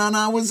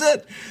Sha-na-na was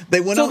it. They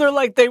went. So they're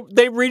like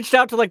they reached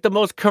out to like the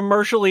most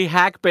commercially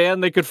hack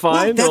band they could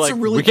find. Well, they're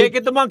like, we can't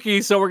get the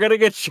Monkees, so we're gonna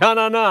get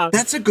Sha-na-na.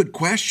 That's a good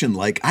question.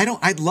 Like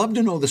I'd love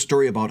to know the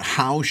story about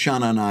how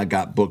Sha-na-na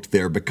got booked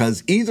there,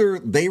 because either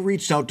they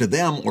reached out to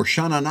them or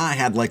Sha-na-na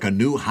had like a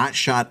new hot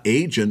shot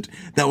agent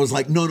that was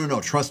like,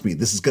 no, trust me,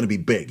 this is going to be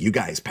big. You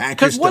guys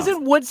pack your stuff. Because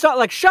wasn't Woodstock,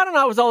 like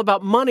Sha-na-na was all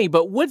about money,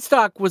 but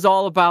Woodstock was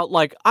all about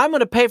like, I'm going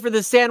to pay for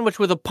this sandwich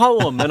with a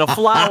poem and a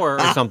flower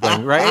or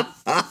something, right?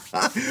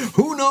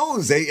 Who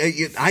knows?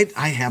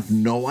 I have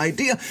no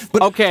idea.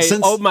 But okay,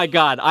 oh my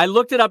God. I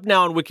looked it up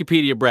now on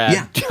Wikipedia, Brad.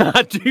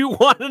 Yeah. Do you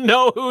want to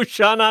know who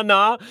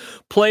Sha-na-na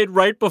played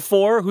right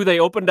before, who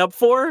they opened up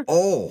for?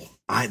 Oh,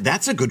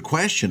 that's a good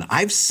question.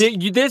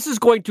 This is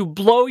going to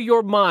blow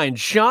your mind.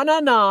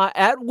 Sha-na-na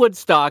at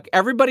Woodstock.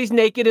 Everybody's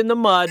naked in the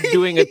mud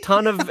doing a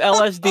ton of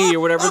LSD or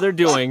whatever they're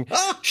doing.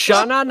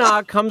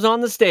 Sha-na-na comes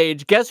on the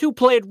stage. Guess who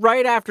played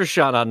right after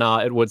Sha-na-na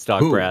at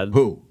Woodstock, Brad?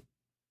 Who?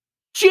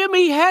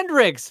 Jimi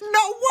Hendrix. No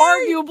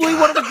way! Arguably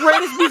one of the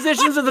greatest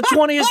musicians of the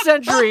 20th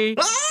century.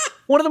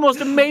 One of the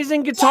most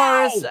amazing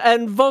guitarists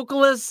and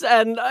vocalists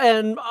and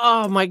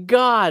oh my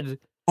God.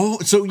 Oh,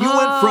 so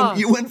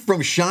you went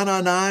from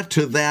Sha-na-na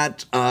to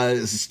that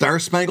Star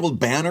Spangled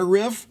Banner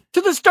riff?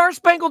 To the Star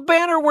Spangled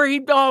Banner where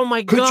oh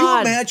my God. Could you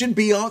imagine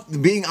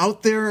being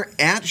out there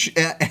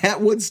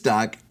at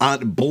Woodstock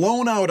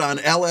blown out on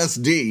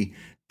LSD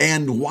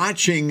and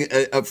watching,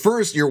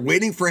 first you're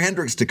waiting for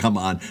Hendrix to come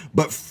on,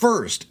 but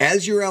first,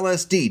 as your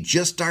LSD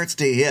just starts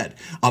to hit,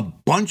 a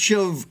bunch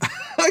of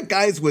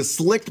guys with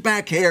slicked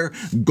back hair,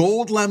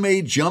 gold lame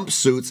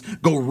jumpsuits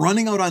go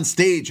running out on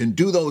stage and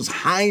do those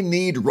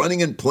high-kneed running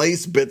in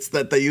place bits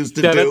that they used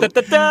to do.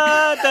 Could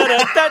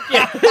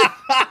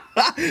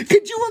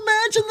you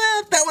imagine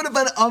that? That would have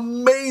been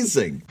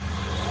amazing.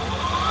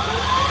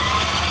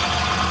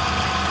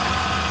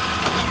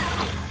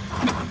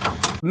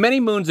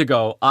 Many moons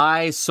ago,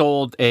 I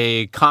sold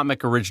a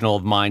comic original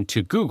of mine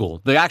to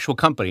Google, the actual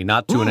company,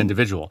 not to an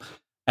individual.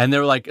 And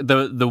they're like,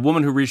 the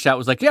woman who reached out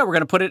was like, yeah, we're going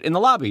to put it in the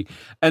lobby.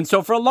 And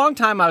so for a long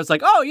time, I was like,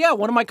 oh, yeah,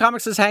 one of my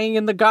comics is hanging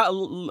in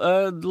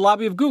the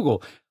lobby of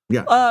Google.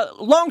 Yeah.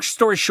 Long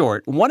story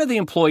short, one of the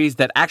employees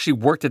that actually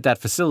worked at that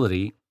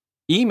facility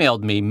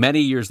emailed me many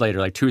years later,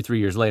 like 2 or 3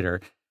 years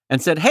later,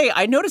 and said, hey,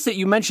 I noticed that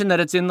you mentioned that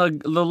it's in the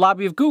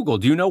lobby of Google.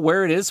 Do you know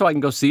where it is so I can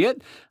go see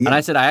it? Yeah. And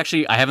I said, I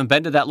haven't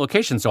been to that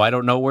location, so I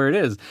don't know where it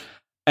is.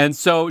 And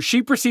so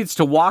she proceeds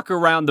to walk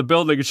around the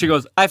building, and she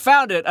goes, I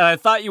found it, and I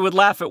thought you would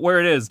laugh at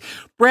where it is.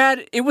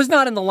 Brad, it was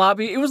not in the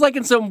lobby. It was like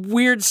in some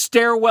weird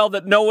stairwell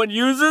that no one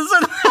uses,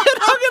 and I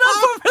hung it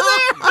up over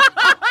there.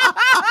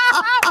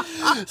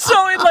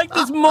 So in like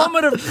this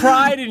moment of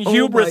pride and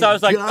hubris, I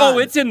was like, "Oh,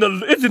 it's in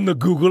the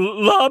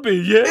Google lobby,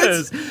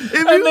 yes." If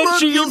you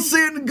look, you'll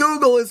see it in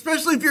Google,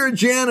 especially if you're a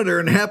janitor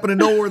and happen to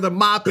know where the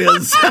mop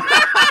is.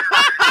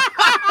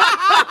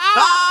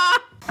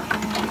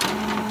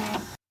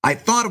 I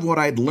thought of what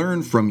I'd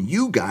learned from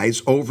you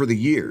guys over the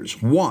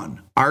years.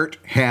 1, art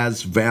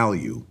has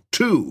value.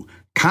 2,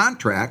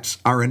 contracts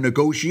are a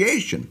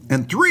negotiation.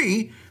 And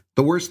 3,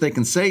 the worst they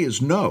can say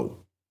is no.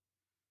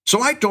 So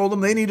I told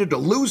them they needed to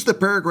lose the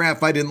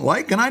paragraph I didn't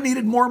like, and I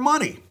needed more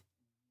money.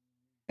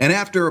 And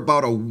after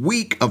about a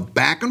week of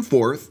back and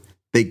forth,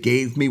 they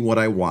gave me what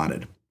I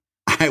wanted.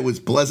 I was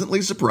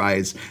pleasantly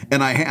surprised,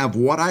 and I have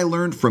what I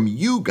learned from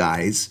you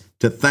guys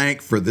to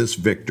thank for this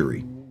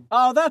victory.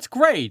 Oh, that's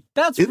great.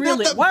 That's Isn't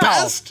really that the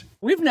best?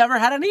 We've never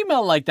had an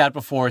email like that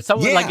before.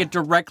 Someone like it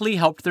directly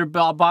helped their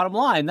bottom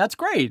line. That's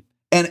great.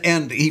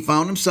 And he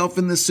found himself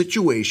in this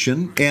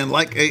situation, and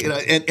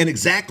and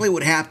exactly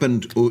what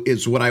happened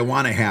is what I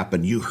want to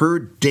happen. You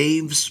heard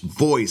Dave's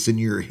voice in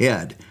your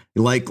head,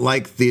 like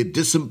the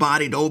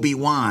disembodied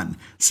Obi-Wan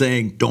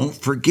saying, "Don't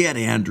forget,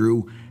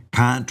 Andrew,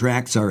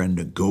 contracts are a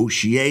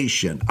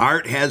negotiation.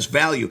 Art has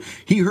value."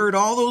 He heard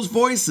all those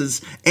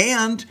voices,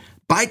 and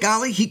by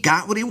golly, he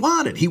got what he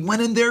wanted. He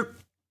went in there,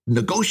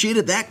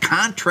 negotiated that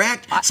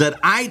contract, said,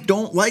 "I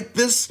don't like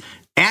this,"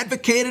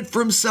 advocated for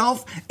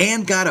himself,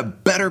 and got a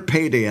better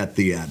payday at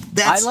the end.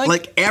 That's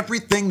like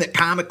everything that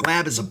Comic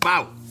Lab is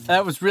about.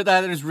 That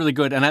is really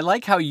good. And I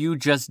like how you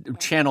just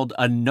channeled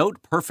a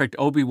note-perfect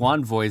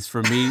Obi-Wan voice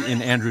for me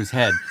in Andrew's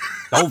head.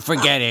 Don't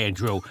forget,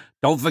 Andrew.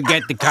 Don't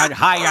forget the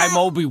Hi, I'm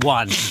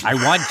Obi-Wan. I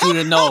want you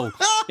to know,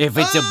 if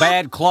it's a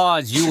bad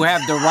clause, you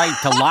have the right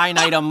to line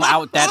item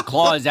out that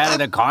clause out of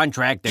the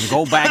contract and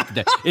go back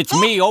to it's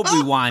me,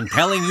 Obi-Wan,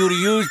 telling you to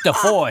use the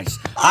Force.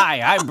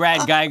 Hi, I'm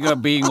Brad Geiger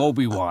being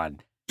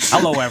Obi-Wan.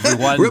 Hello,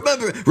 everyone.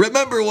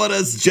 Remember what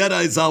us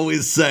Jedis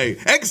always say.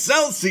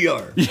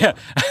 Excelsior! Yeah.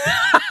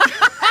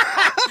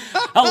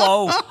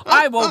 Hello,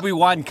 I'm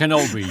Obi-Wan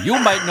Kenobi. You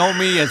might know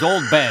me as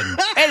Old Ben.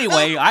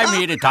 Anyway, I'm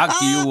here to talk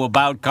to you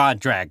about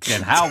contracts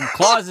and how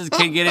clauses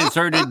can get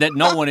inserted that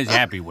no one is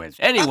happy with.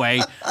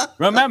 Anyway,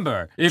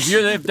 remember,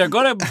 if they're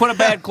going to put a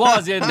bad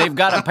clause in, they've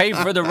got to pay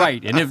for the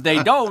right. And if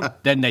they don't,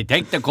 then they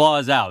take the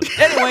clause out.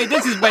 Anyway,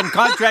 this has been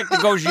Contract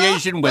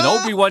Negotiation with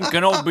Obi-Wan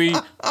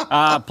Kenobi.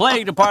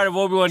 Playing the part of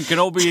Obi-Wan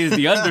Kenobi is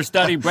the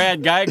understudy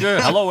Brad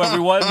Geiger. Hello,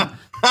 everyone.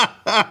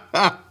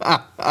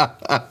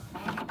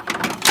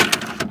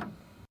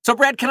 So,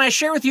 Brad, can I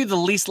share with you the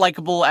least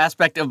likable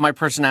aspect of my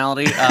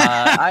personality?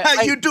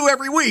 You do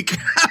every week.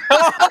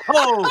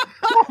 Oh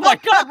my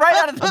God, right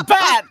out of the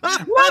bat.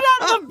 Right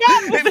out of the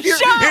bat with the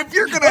shot. If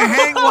you're going to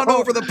hang one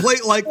over the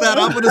plate like that,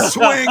 I'm going to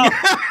swing.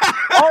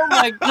 Oh,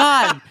 my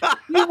God.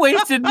 You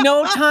wasted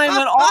no time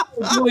at all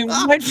doing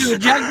right to the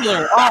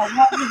jugular. Oh,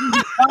 what was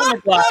the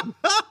Comic Lab?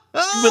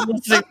 You've been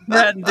listening to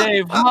Brad and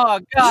Dave. Oh,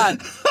 God.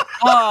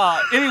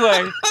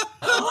 Anyway.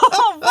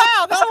 Oh,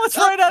 wow. That was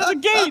right out of the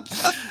gate.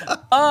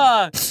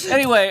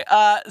 Anyway,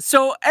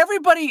 so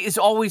everybody is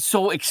always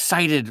so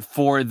excited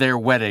for their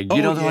wedding.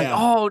 You know, they're like,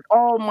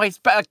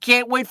 I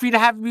can't wait for you to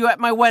have you at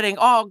my wedding.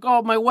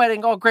 Oh, my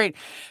wedding. Oh, great.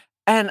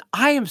 And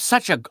I am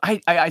such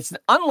it's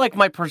unlike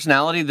my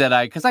personality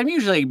because I'm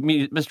usually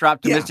Mr.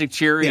 Optimistic,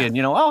 cheery, and,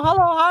 hello,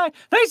 hi,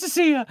 nice to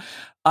see you.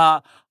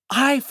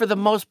 I, for the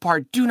most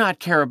part, do not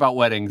care about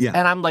weddings. Yeah.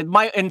 And I'm like,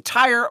 my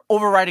entire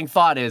overriding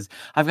thought is,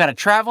 I've got to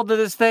travel to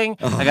this thing.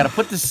 I got to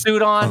put this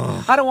suit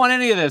on. I don't want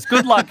any of this.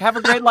 Good luck. Have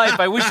a great life.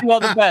 I wish you all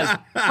the best.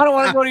 I don't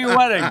want to go to your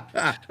wedding.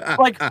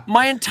 Like,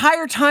 my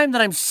entire time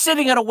that I'm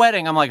sitting at a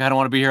wedding, I'm like, I don't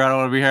want to be here. I don't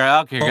want to be here.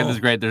 Okay, good. This is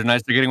great. There's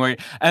nice. They're getting married.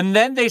 And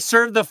then they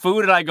serve the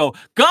food, and I go,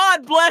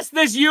 God bless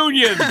this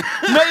union.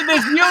 May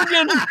this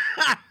union...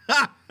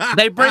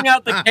 They bring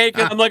out the cake,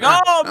 and I'm like,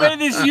 oh, may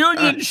this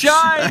union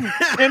shine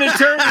in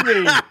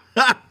eternity.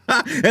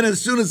 And as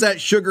soon as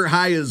that sugar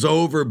high is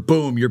over,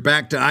 boom, you're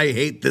back to I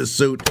hate this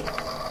suit.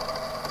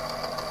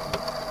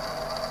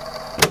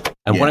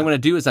 And what I'm going to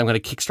do is I'm going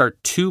to kickstart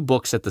 2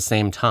 books at the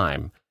same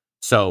time.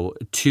 So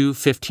 2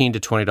 $15 to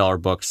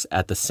 $20 books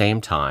at the same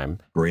time.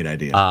 Great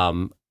idea.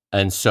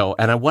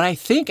 What I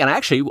think, and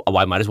actually,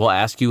 I might as well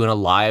ask you in a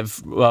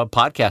live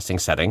podcasting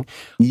setting.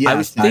 Yes, I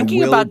was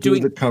thinking about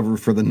doing the cover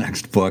for the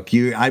next book.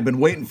 I've been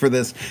waiting for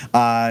this.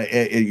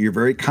 You're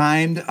very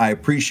kind. I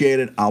appreciate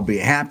it. I'll be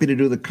happy to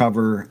do the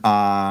cover.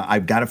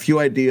 I've got a few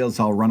ideas.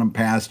 I'll run them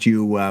past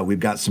you.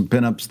 We've got some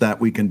pinups that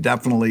we can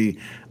definitely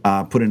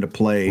put into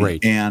play.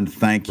 Great. And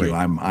thank you.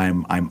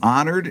 I'm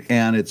honored,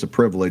 and it's a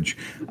privilege.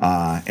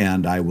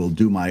 And I will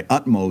do my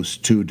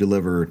utmost to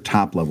deliver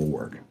top level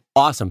work.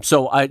 Awesome.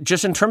 So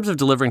just in terms of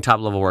delivering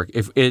top-level work,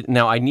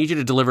 now I need you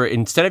to deliver,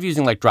 instead of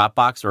using like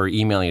Dropbox or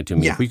emailing it to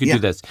me, if we could do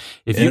this,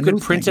 if you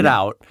could print it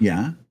out,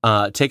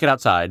 take it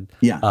outside,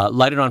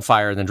 light it on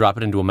fire, and then drop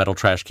it into a metal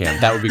trash can,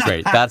 that would be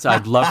great.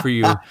 I'd love for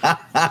you.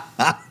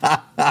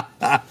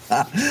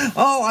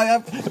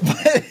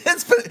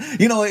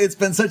 It's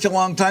been such a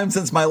long time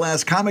since my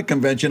last comic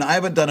convention. I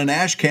haven't done an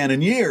ash can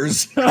in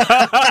years.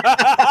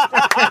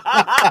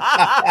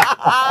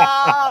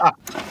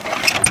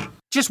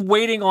 just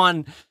waiting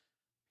on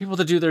people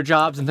to do their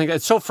jobs and think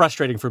it's so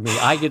frustrating for me.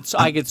 I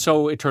get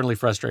so eternally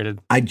frustrated.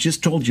 I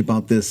just told you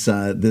about this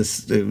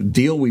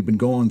deal we've been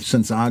going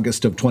since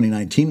August of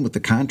 2019 with the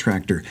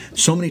contractor.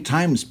 So many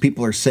times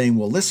people are saying,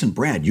 well, listen,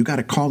 Brad, you got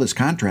to call this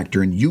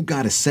contractor and you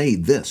got to say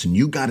this and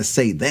you got to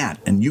say that.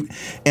 And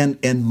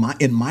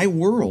in my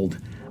world,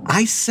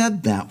 I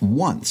said that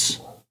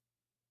once.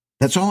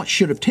 That's all it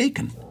should have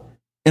taken.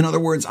 In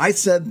other words, I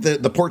said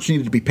that the porch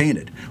needed to be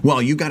painted.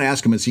 Well, you got to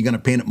ask him, is he going to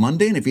paint it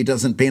Monday? And if he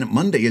doesn't paint it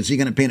Monday, is he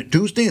going to paint it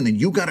Tuesday? And then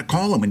you got to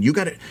call him and you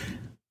got to...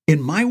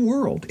 In my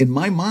world, in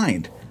my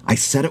mind, I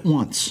said it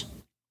once.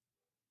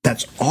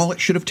 That's all it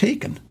should have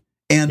taken.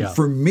 And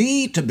for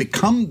me to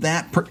become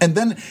that... and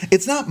then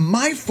it's not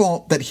my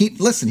fault that he...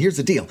 Listen, here's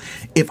the deal.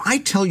 If I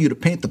tell you to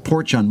paint the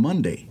porch on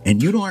Monday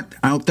and you aren't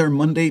out there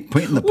Monday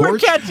painting the porch... We're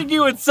catching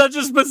you in such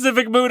a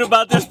specific mood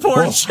about this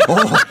porch.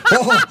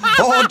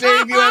 Oh,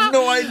 Dave, you have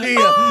no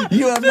idea.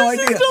 You have no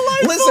idea.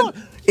 Listen,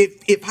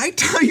 if I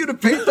tell you to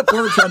paint the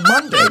porch on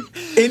Monday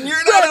and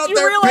you're not out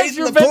there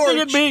painting the porch...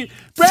 At me.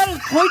 Brad is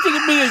pointing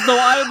at me as though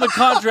I am the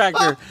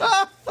contractor.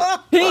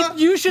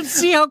 You should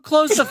see how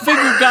close the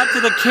finger got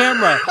to the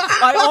camera.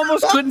 I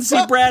almost couldn't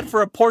see Brad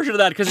for a portion of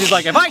that because he's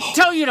like, if I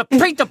tell you to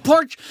paint the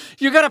porch,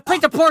 you're going to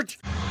paint the porch.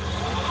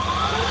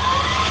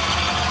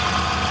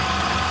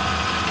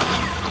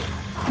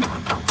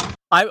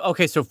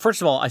 Okay, so first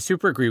of all, I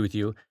super agree with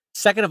you.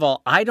 Second of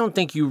all, I don't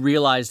think you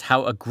realized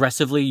how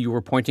aggressively you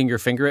were pointing your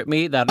finger at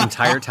me that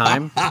entire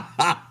time.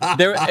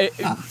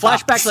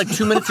 Flashback like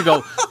 2 minutes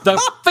ago, the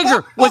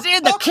finger was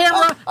in the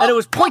camera and it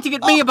was pointing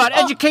at me about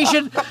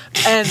education.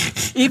 And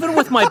even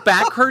with my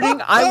back hurting,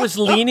 I was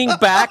leaning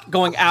back,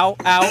 going ow,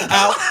 ow,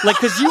 ow, like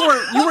because you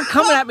were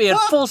coming at me at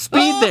full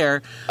speed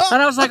there,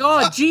 and I was like,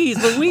 oh,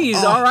 geez,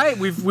 Louise, all right,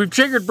 we've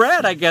triggered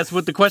Brad, I guess,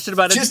 with the question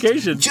about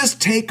education.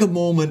 Just take a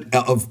moment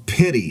of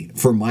pity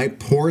for my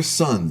poor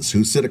sons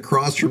who sit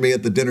across from me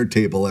at the dinner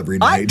table every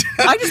night.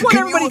 I just want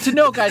everybody to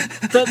know, guys,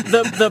 the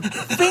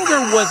finger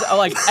was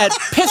like at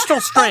pistol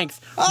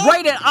strength,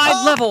 right at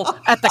eye level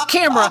at the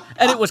camera,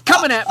 and it was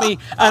coming at me,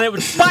 and it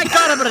was, by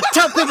God, I'm going to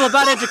tell people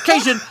about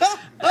education,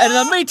 and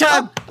in the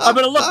meantime, I'm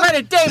going to look right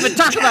at Dave and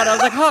talk about it. I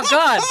was like, oh,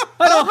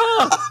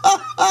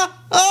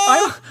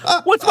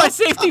 God, what's my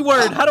safety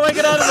word? How do I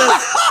get out of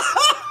this?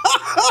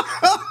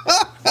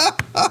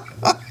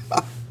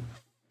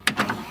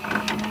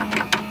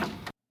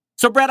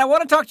 So, Brad, I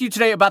want to talk to you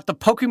today about the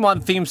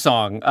Pokemon theme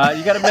song. You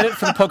got a minute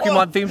for the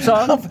Pokemon theme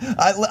song?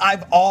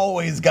 I've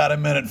always got a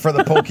minute for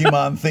the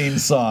Pokemon theme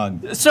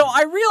song. So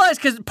I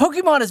realized, because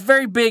Pokemon is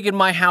very big in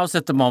my house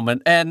at the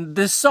moment, and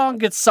this song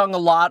gets sung a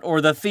lot,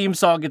 or the theme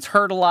song gets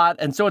heard a lot,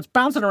 and so it's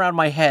bouncing around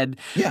my head.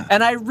 Yeah.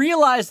 And I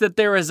realized that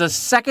there is a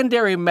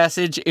secondary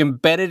message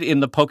embedded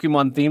in the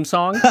Pokemon theme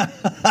song.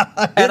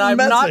 And I'm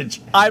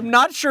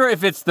not sure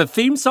if it's the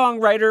theme song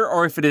writer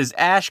or if it is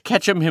Ash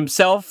Ketchum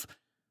himself.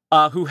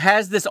 Who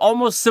has this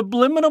almost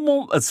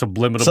subliminal... yes, I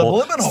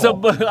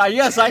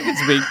can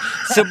speak.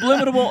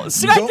 Subliminal...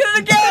 See, I did it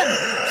again!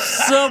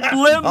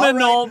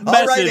 Subliminal message.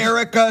 All right,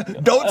 Erica,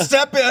 don't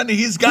step in.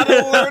 He's got to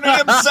learn it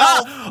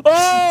himself.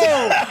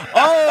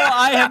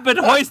 I have been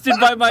hoisted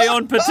by my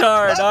own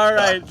petard. All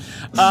right.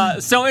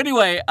 So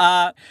anyway,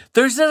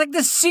 there's like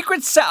this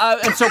secret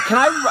sound. And so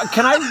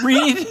can I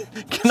read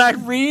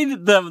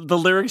the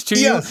lyrics to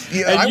you? Yes.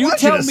 Yeah, and you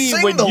tell me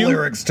when the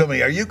lyrics to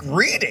me. Are you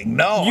reading?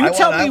 No. You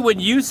tell me when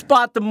you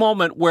spot the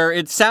moment where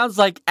it sounds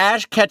like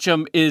Ash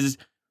Ketchum is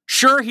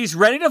sure he's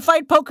ready to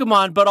fight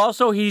Pokemon, but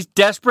also he's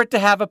desperate to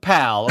have a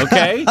pal,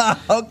 okay?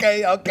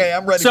 Okay,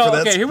 I'm ready for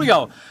this. Okay, here we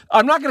go.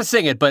 I'm not going to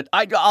sing it, but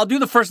I'll do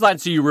the first line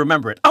so you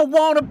remember it. I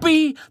want to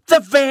be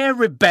the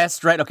very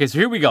best, right? Okay, so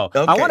here we go.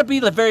 Okay. I want to be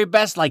the very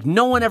best like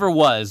no one ever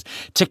was.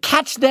 To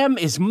catch them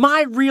is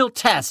my real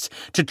test.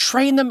 To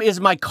train them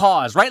is my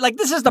cause, right? Like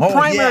this is the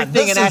primary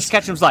thing in Ash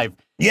Ketchum's life.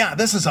 Yeah,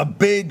 this is a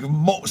big,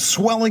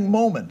 swelling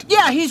moment.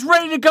 Yeah, he's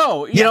ready to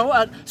go, you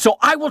know. So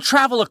I will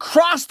travel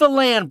across the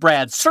land,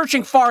 Brad,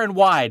 searching far and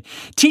wide,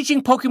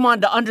 teaching Pokemon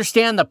to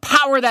understand the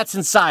power that's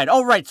inside.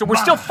 All right, so we're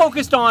still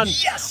focused on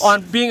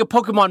being a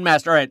Pokemon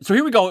master. All right, so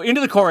here we go, into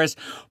the chorus.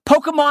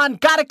 Pokemon,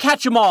 gotta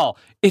catch 'em all.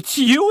 It's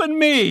you and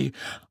me.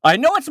 I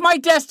know it's my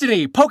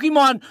destiny.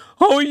 Pokemon,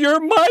 oh,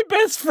 you're my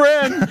best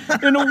friend.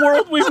 In a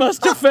world we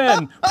must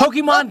defend.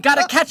 Pokemon,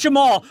 gotta catch 'em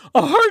all.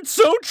 A heart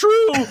so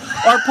true.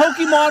 Our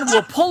Pokemon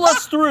will pull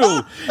us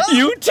through.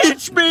 You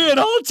teach me and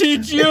I'll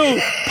teach you.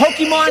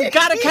 Pokemon,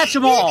 gotta catch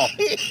 'em all.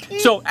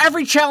 So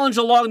every challenge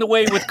along the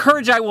way with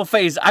courage I will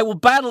face. I will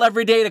battle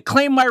every day to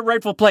claim my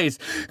rightful place.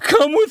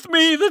 Come with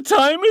me, the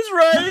time is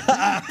right.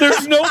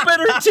 There's no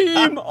better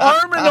team.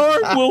 Arm in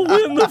arm will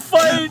win the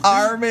fight.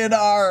 Arm in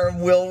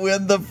arm will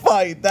win the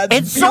fight. That's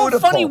it's beautiful. so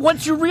funny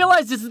once you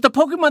realize this. The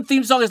Pokemon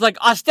theme song is like,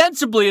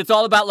 ostensibly, it's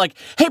all about like,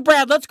 hey,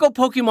 Brad, let's go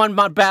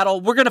Pokemon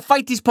battle. We're going to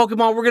fight these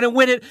Pokemon. We're going to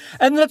win it.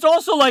 And then it's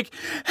also like,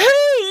 hey,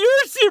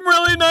 you seem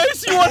really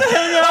nice. You want to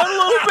hang out a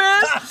little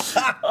bit?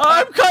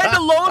 I'm kind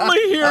of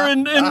lonely here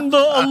in the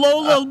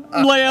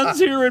Alola lands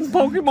here in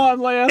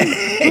Pokemon land.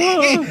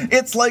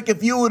 It's like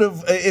if you would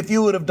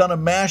have done a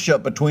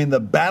mashup between the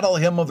Battle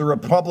Hymn of the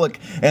Republic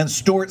and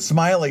Stuart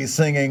Smiley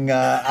singing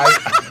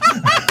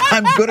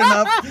I'm good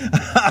enough,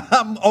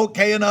 I'm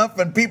okay enough,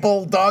 and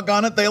people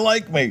doggone it, they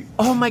like me.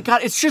 Oh my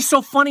God, it's just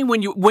so funny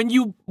when you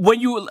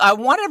I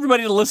want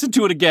everybody to listen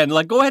to it again.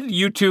 Like, go ahead to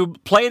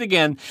YouTube, play it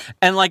again,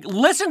 and like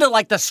listen to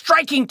like the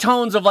striking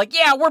tones of like,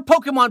 yeah, we're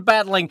Pokemon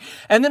battling,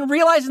 and then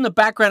realize in the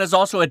background is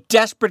also a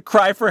desperate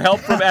cry for help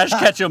from Ash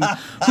Ketchum,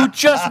 who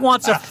just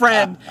wants a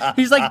friend.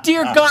 He's like,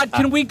 dear God,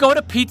 can we go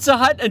to Pizza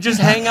Hut and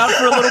just hang out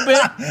for a little bit?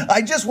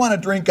 I just want to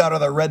drink out of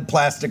the red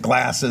plastic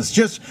glasses,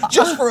 just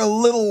for a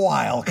little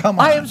while. Come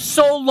on. I am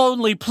so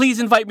lonely. Please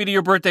invite me to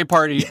your birthday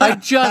party. I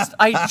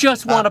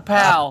just want a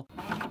pal.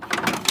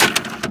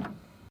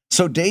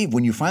 So, Dave,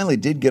 when you finally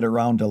did get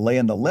around to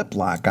laying the lip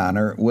lock on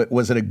her,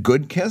 was it a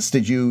good kiss?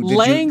 Did you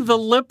the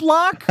lip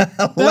lock?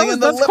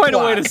 That's quite a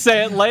way to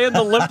say it. Laying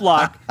the lip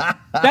lock.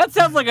 That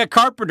sounds like a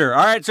carpenter.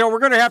 All right, so we're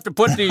gonna have to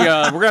put the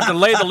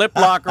lay the lip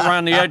lock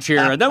around the edge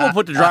here, and then we'll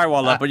put the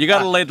drywall up. But you got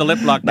to lay the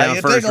lip lock down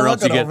first, or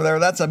else you get over there.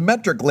 That's a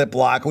metric lip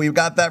lock. We've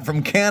got that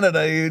from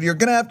Canada. You're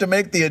gonna have to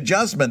make the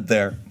adjustment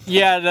there.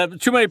 Yeah,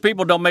 too many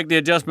people don't make the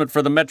adjustment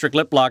for the metric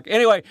lip lock.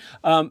 Anyway,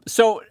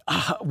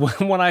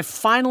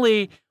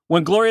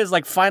 when Gloria's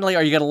like, finally,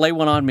 are you going to lay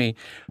one on me?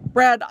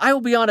 Brad, I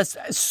will be honest,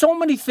 so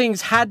many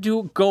things had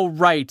to go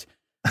right,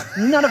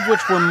 none of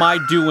which were my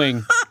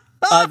doing,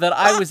 that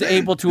I was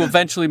able to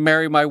eventually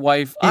marry my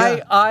wife. Yeah.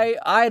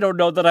 I don't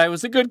know that I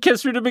was a good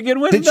kisser to begin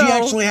with. Did she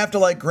actually have to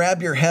like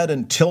grab your head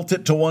and tilt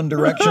it to one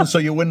direction so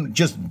you wouldn't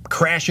just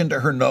crash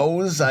into her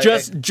nose?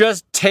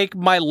 Just take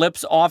my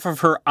lips off of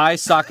her eye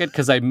socket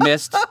because I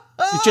missed.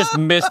 It just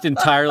missed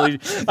entirely.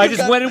 I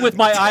just went in with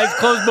my eyes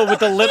closed, but with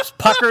the lips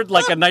puckered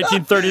like a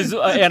 1930s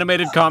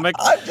animated comic.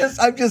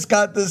 I've just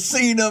got the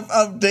scene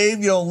of Dave,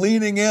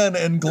 leaning in,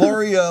 and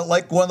Gloria,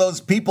 like one of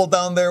those people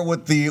down there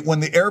when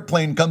the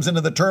airplane comes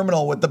into the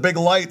terminal with the big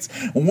lights,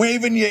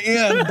 waving you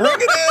in. Bring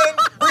it in.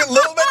 Bring a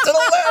little bit to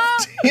the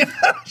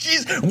left.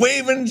 She's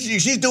waving.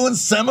 She's doing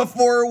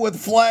semaphore with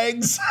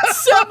flags.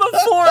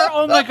 Semaphore.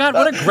 Oh my God,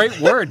 what a great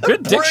word.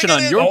 Good diction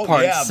on your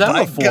part. Yeah,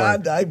 semaphore. My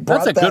God,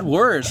 That's a good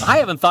word. I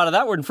haven't thought of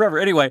that word in forever.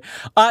 Anyway,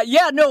 I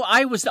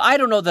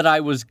don't know that I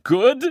was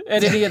good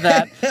at any of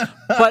that,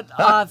 but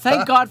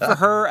thank God for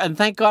her, and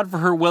thank God for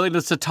her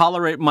willingness to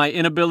tolerate my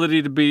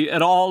inability to be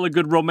at all a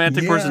good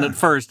romantic person at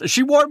first.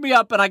 She warmed me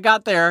up, and I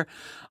got there.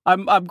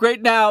 I'm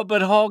great now,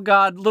 but oh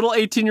God, little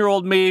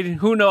 18-year-old me,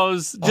 who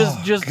knows?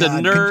 Just a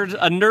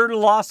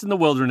nerd lost in the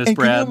wilderness, and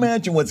Brad. Can you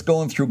imagine what's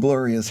going through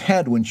Gloria's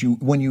head when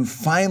you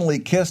finally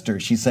kissed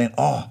her? She's saying,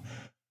 "Oh,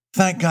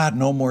 thank God,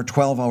 no more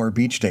 12-hour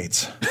beach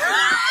dates."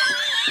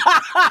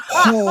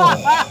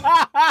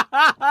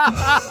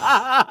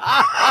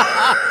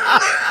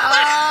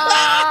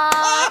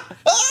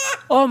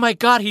 Oh my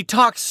God, he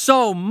talks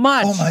so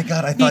much. Oh my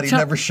God, I thought he'd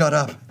never shut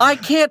up. I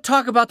can't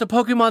talk about the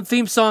Pokemon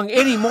theme song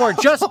anymore.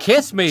 Just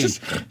kiss me.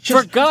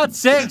 For God's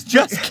sakes,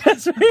 just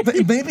kiss me.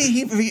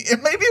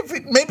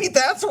 Maybe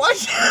that's why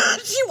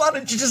she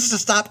wanted you just to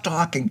stop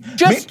talking.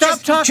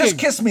 Stop talking. Just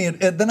kiss me, and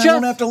then I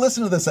won't have to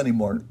listen to this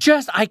anymore.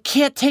 I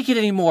can't take it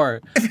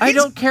anymore. I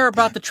don't care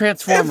about the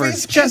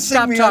Transformers. Just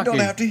stop talking. I don't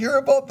have to hear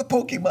about the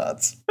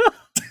Pokemons.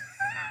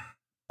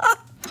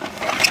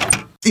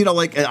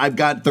 Like I've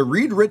got the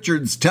Reed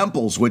Richards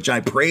temples, which I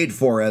prayed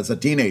for as a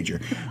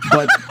teenager,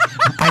 but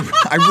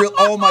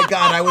oh my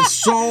God, I was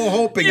so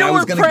hoping I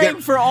was going to get. You were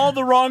praying for all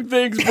the wrong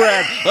things,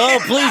 Brad. Oh,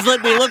 please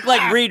let me look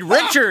like Reed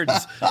Richards.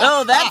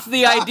 Oh, that's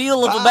the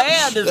ideal of a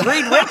man, is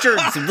Reed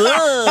Richards.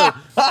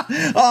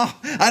 Oh,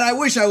 and I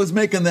wish I was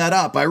making that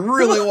up. I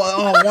really want.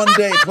 Oh, one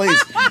day,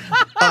 please.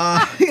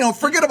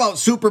 Forget about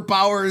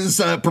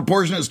superpowers,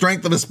 proportionate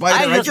strength of a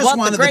spider. I just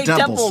wanted the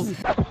temples.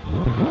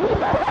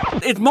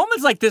 It's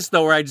moments like this,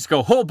 though, where I just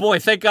go, oh, boy,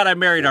 thank God I'm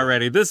married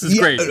already. This is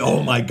great.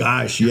 Oh, my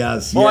gosh,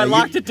 yes. I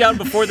locked it down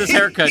before this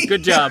haircut.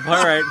 Good job.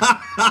 All right.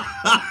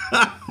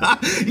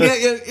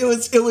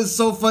 It was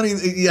so funny.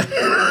 Yeah.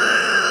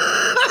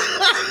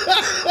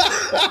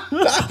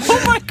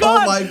 Oh, my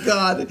God. Oh, my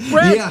God.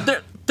 Brad, yeah.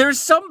 There's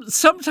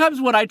sometimes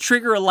when I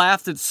trigger a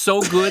laugh that's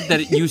so good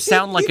that you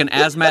sound like an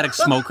asthmatic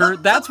smoker.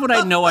 That's when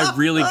I know I've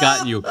really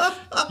gotten you.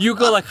 You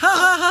go like, ha,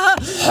 ha, ha,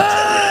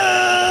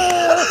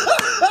 ha.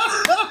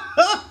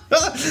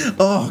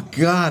 Oh,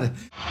 God.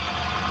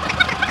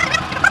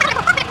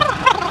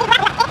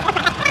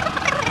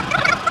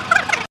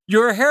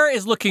 Your hair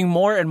is looking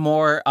more and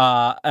more,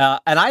 and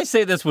I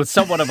say this with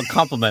somewhat of a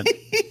compliment,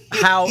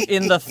 how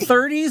in the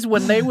 30s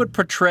when they would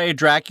portray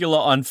Dracula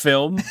on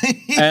film,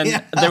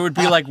 and there would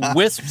be like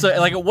wisps,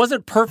 like it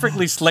wasn't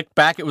perfectly slicked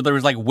back, there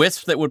was like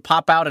wisps that would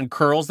pop out and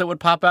curls that would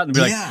pop out and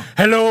be like,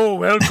 hello,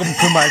 welcome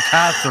to my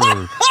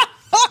castle.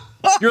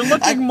 You're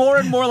looking more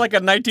and more like a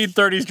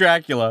 1930s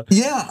Dracula.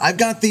 Yeah, I've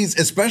got these,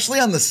 especially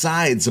on the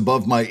sides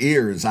above my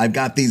ears. I've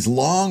got these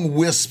long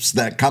wisps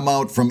that come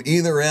out from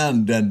either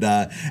end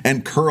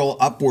and curl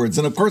upwards.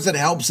 And of course, it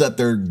helps that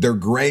they're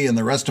gray and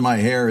the rest of my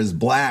hair is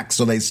black,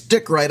 so they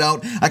stick right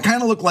out. I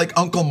kind of look like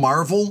Uncle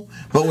Marvel,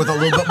 but with a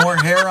little bit more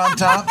hair on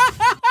top.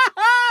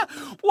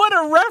 What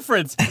a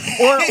reference!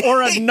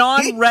 Or a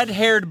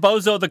non-red-haired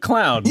Bozo the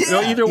Clown.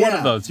 Yeah, either one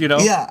of those,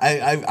 Yeah,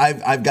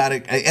 I've got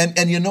it.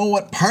 And you know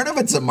what? Part of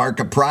it's a mark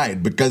of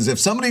pride, because if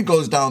somebody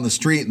goes down the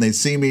street and they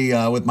see me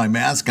with my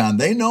mask on,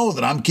 they know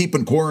that I'm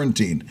keeping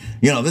quarantine.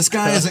 This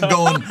guy isn't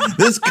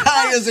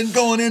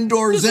going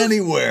indoors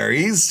anywhere.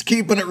 He's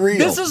keeping it real.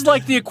 This is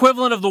like the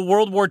equivalent of the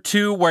World War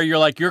II, where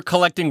you're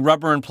collecting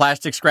rubber and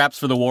plastic scraps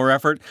for the war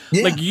effort.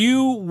 Yeah. Like,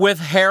 you with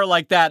hair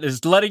like that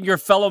is letting your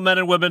fellow men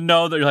and women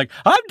know that you're like,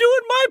 I'm doing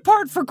my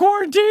part for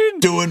quarantine.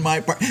 Doing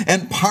my part.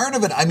 And part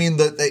of it, I mean,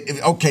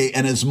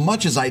 and as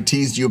much as I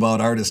teased you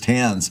about artist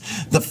hands,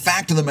 the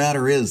fact of the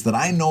matter is that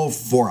I know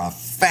for a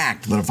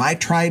fact that if I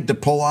tried to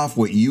pull off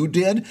what you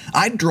did,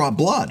 I'd draw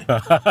blood.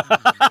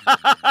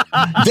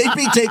 They'd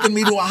be taking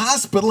me to a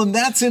hospital, and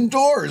that's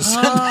indoors.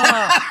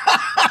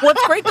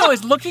 What's great, though,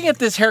 is looking at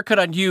this haircut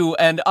on you,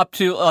 and up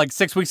to like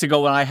 6 weeks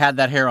ago when I had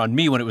that hair on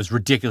me when it was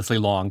ridiculously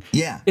long,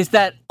 is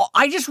that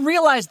I just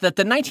realized that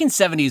the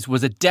 1970s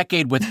was a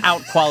decade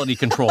without quality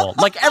control.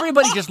 Like,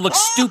 everybody just looked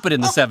stupid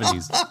in the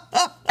 70s.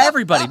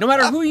 Everybody, no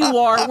matter who you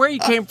are, where you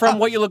came from,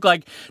 what you look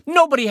like,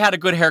 nobody had a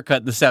good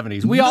haircut in the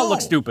 70s. We all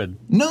look stupid.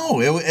 No,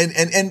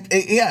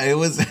 it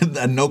was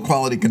no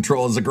quality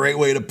control is a great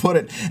way to put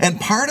it. And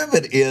part of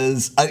it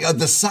is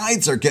the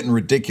sides are getting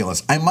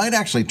ridiculous. I might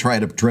actually try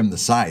to trim the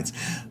sides.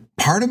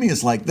 Part of me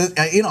is like,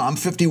 I'm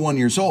 51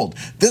 years old.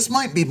 This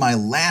might be my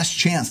last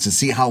chance to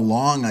see how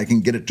long I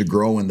can get it to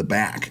grow in the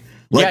back.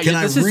 Like,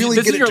 this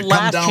is your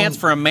last chance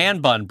for a man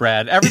bun,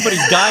 Brad.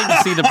 Everybody's dying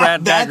to see the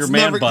Brad Bagger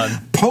man bun.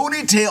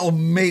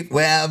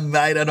 Ponytail,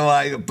 I don't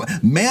know.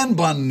 Man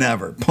bun,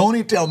 never.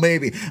 Ponytail,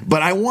 maybe.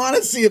 But I want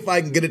to see if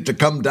I can get it to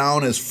come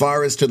down as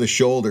far as to the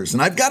shoulders.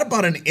 And I've got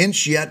about an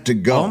inch yet to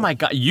go. Oh, my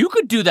God. You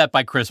could do that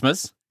by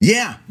Christmas.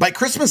 Yeah, by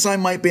Christmas I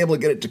might be able to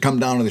get it to come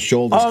down to the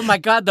shoulders. Oh my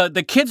God,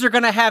 the kids are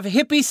going to have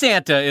hippie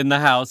Santa in the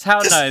house.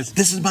 How nice.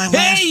 This is my last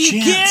chance. Hey,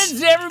 you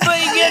kids,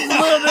 everybody gets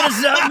a little bit of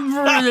something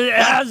for the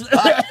house.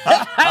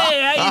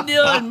 Hey, how you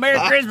doing? Merry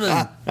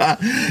Christmas.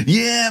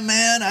 Yeah,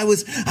 man, I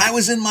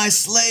was in my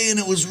sleigh and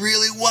it was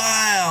really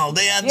wild.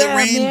 They had the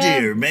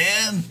reindeer,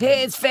 man.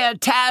 Hey, it's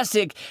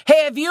fantastic.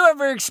 Hey, have you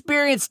ever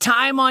experienced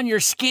time on your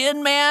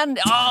skin, man?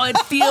 Oh, it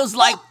feels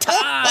like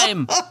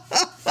time.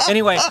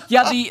 Anyway,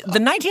 yeah, the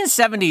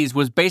 1970s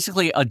was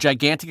basically a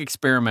gigantic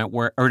experiment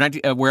where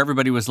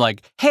everybody was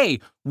like, hey,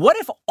 what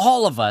if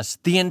all of us,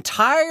 the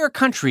entire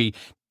country,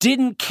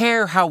 didn't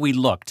care how we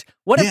looked?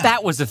 What if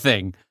that was a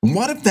thing?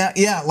 What if that?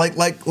 Yeah, like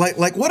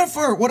what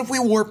if we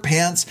wore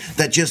pants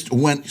that just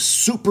went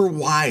super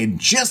wide,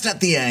 just at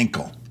the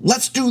ankle?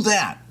 Let's do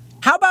that.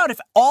 How about if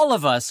all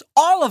of us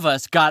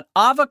got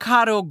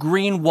avocado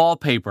green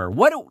wallpaper?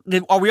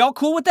 Are we all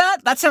cool with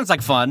that? That sounds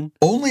like fun.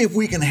 Only if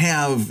we can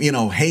have,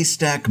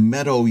 haystack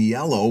meadow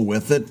yellow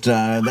with it.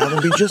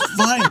 That'll be just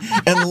fine.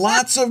 And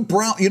lots of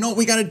brown. You know what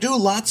we got to do?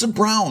 Lots of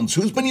browns.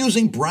 Who's been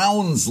using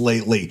browns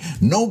lately?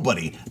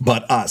 Nobody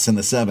but us in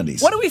the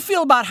 70s. What do we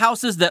feel about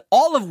houses that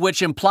all of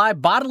which imply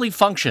bodily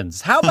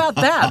functions? How about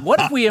that?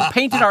 What if we have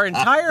painted our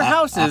entire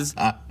houses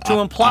to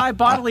imply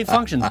bodily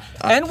functions?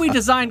 And we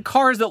designed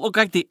cars that look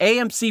like the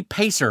AMC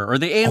Pacer or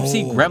the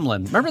AMC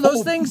Gremlin. Remember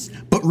those things?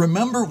 But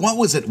remember, what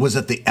was it? Was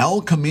it the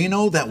El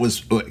Camino that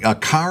was a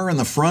car in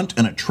the front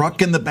and a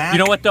truck in the back? You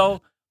know what,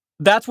 though?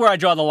 That's where I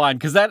draw the line,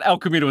 because that El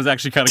Camino was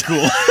actually kind of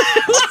cool.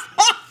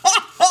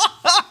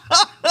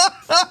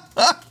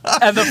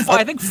 And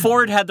I think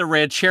Ford had the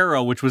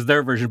Ranchero, which was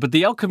their version, but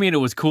the El Camino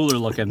was cooler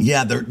looking.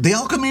 Yeah, the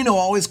El Camino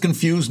always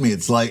confused me.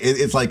 It's like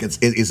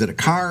is it a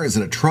car? Is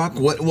it a truck?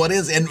 What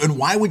is? And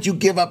why would you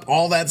give up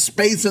all that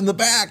space in the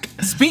back?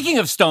 Speaking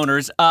of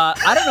stoners,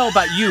 I don't know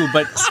about you,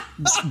 but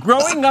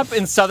growing up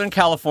in Southern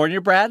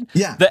California, Brad,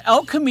 the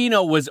El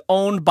Camino was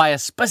owned by a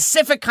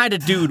specific kind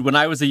of dude when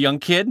I was a young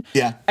kid.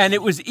 Yeah, and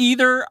it was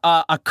either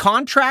a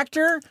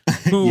contractor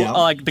who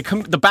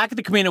the back of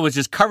the Camino was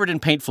just covered in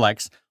paint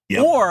flecks,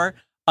 or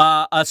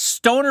a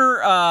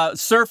stoner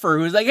surfer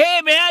who's like,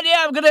 hey man,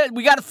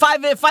 we got a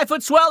 5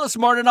 foot swell this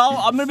morning.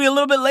 I'm gonna be a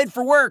little bit late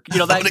for work.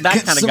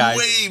 That kind of guy.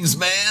 Waves,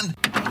 man.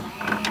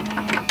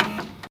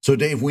 So,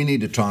 Dave, we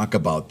need to talk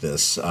about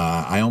this.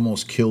 I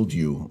almost killed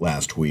you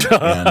last week.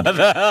 And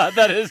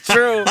that is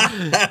true.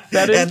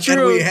 That is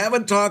true. And we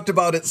haven't talked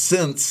about it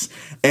since.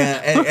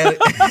 And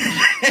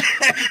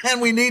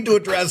we need to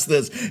address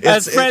this.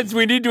 As friends,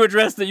 we need to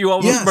address that you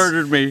almost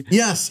murdered me.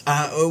 Yes.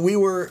 We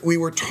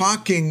were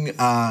talking,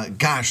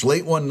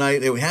 late one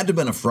night. It had to have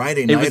been a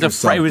Friday night or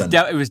something.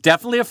 It was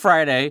definitely a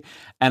Friday.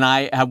 And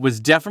I was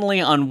definitely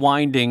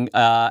unwinding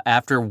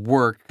after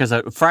work, because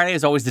Friday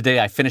is always the day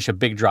I finish a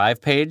big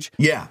drive page.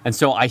 Yeah. And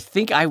so I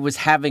think I was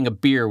having a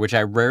beer, which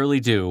I rarely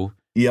do.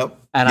 Yep.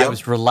 And I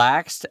was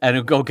relaxed.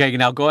 And okay,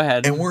 now go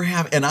ahead.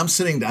 And I'm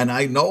sitting, and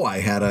I know I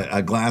had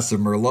a glass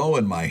of Merlot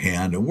in my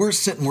hand, and we're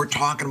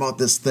talking about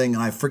this thing,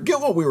 and I forget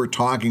what we were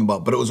talking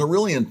about, but it was a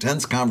really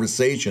intense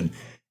conversation.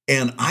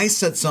 And I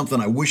said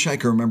something, I wish I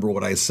could remember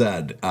what I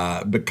said,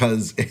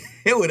 because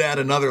it would add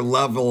another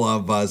level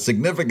of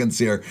significance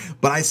here.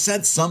 But I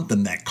said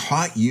something that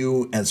caught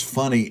you as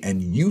funny,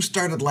 and you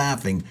started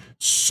laughing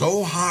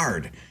so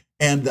hard.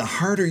 And the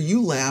harder you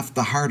laughed,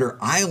 the harder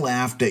I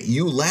laughed at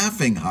you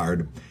laughing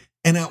hard.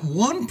 And at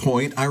one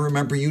point, I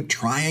remember you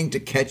trying to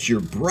catch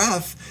your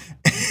breath.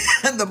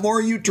 And the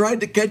more you tried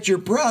to catch your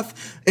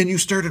breath, and you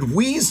started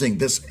wheezing,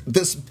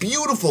 this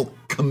beautiful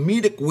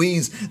comedic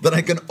wheeze that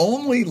I can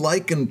only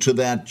liken to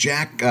that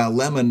Jack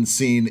Lemmon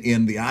scene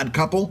in The Odd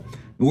Couple,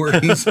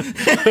 where he's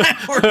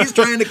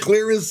trying to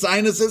clear his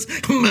sinuses,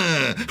 and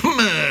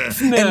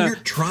you're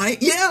trying,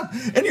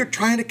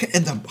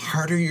 and the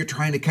harder you're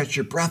trying to catch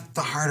your breath,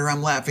 the harder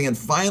I'm laughing. And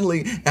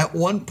finally, at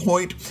one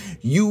point,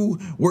 you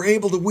were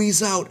able to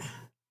wheeze out,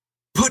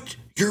 "Put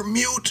your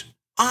mute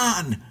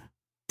on,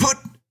 put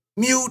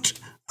mute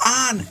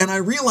on," and I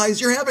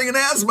realize you're having an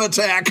asthma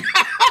attack.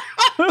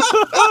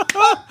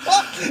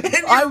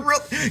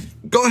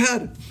 Go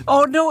ahead.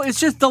 Oh no, it's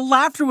just the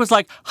laughter was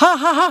like ha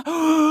ha ha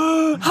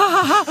ha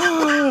ha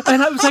ha,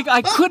 and I was like,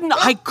 I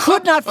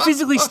could not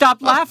physically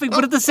stop laughing,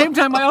 but at the same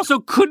time I also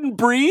couldn't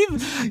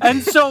breathe.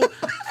 And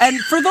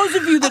for those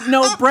of you that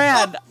know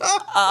Brad,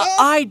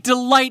 I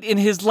delight in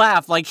his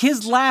laugh. Like,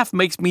 his laugh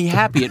makes me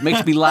happy. It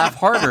makes me laugh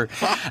harder.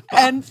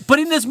 But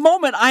in this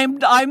moment,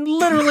 I'm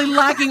literally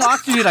lacking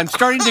oxygen. I'm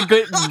starting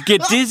to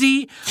get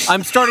dizzy.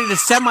 I'm starting to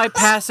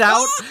semi-pass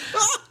out.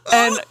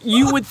 And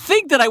you would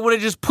think that I would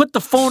have just put the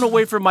phone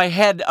away from my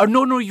head. Oh,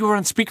 no, you were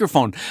on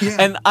speakerphone. Yeah.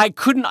 And I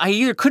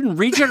either couldn't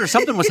reach it or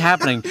something was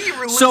happening. You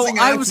were losing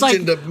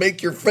oxygen to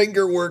make your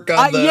finger work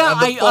on the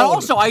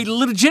phone. I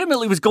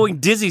legitimately was going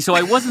dizzy, so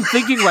I wasn't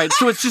thinking right.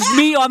 So it's just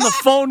me on the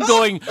phone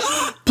going,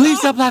 "Please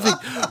stop laughing.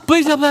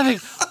 Please stop laughing.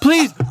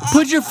 Please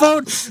put your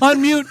phone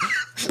on mute.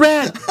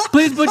 Brad,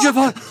 please put your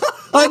phone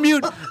on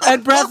mute."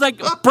 And Brad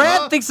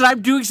thinks that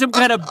I'm doing some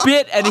kind of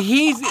bit, and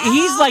he's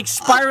like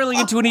spiraling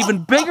into an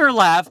even bigger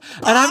laugh,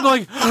 and I'm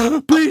going,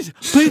 please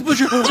put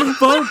your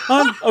phone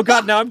on. Oh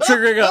God, now I'm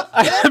triggering it.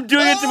 I'm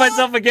doing it to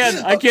myself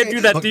again. I can't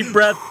do that deep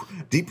breath.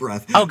 Deep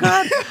breath. Oh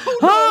God.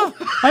 Oh,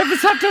 I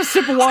just have to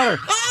sip of water.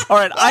 All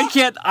right,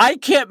 I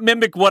can't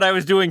mimic what I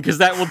was doing because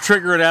that will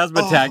trigger an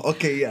asthma attack.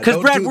 Okay, yeah.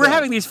 Because Brad, we're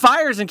having these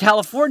fires in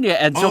California,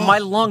 and so my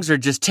lungs are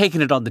just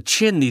taking it on the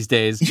chin these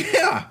days.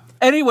 Yeah.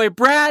 Anyway,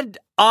 Brad,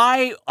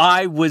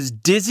 I was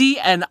dizzy,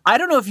 and I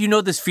don't know if you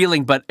know this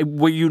feeling, but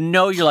where you're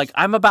like,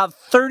 I'm about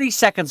 30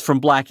 seconds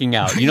from blacking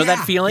out. You know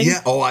that feeling?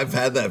 Yeah. Oh, I've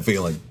had that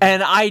feeling.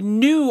 And I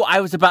knew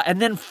I was about,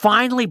 and then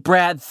finally,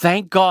 Brad,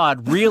 thank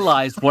God,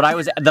 realized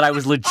that I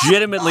was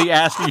legitimately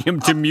asking him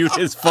to mute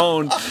his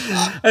phone.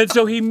 And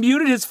so he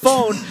muted his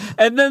phone,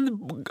 and then,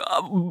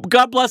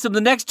 God bless him, the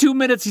next 2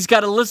 minutes, he's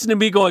got to listen to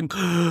me going,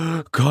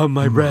 calm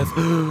my breath,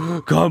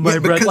 calm my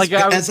breath. Like,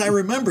 as I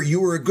remember, you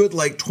were a good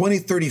 20,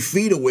 30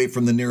 feet away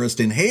from the nearest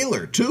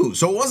inhaler too,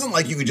 so it wasn't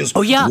like you could just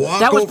walk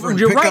over and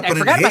pick up an inhaler. I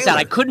forgot about that.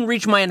 I couldn't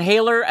reach my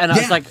inhaler, and I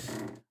was like,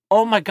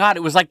 oh my God, it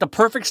was like the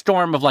perfect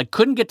storm of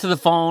couldn't get to the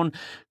phone,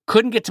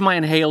 couldn't get to my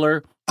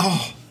inhaler.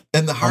 Oh,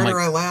 and the harder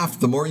I laughed,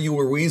 the more you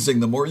were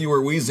wheezing,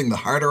 the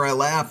harder I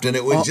laughed, and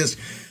it was just.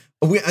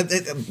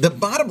 The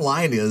bottom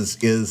line is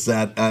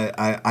that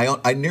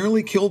I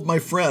nearly killed my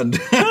friend.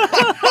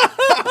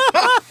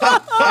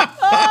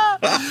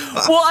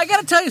 Well, I got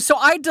to tell you, so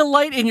I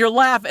delight in your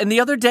laugh. And the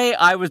other day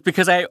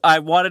because I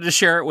wanted to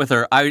share it with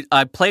her,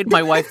 I played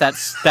my wife that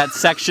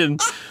section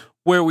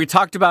where we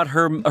talked about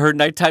her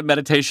nighttime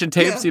meditation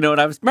tapes, and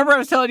I was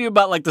telling you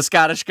about the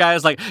Scottish guy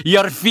was like,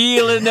 you're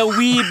feeling a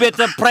wee bit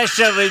of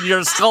pressure in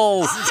your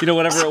skull,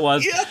 whatever it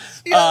was.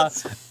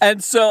 Yes.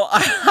 And so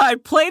I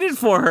played it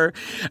for her,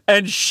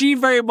 and she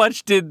very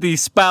much did the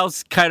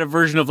spouse kind of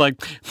version of that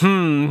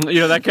kind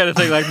of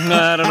thing.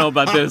 Nah, I don't know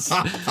about this.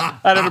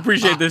 I don't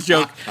appreciate this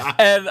joke.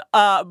 And,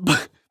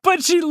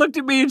 but she looked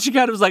at me and she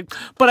kind of was like,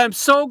 but I'm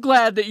so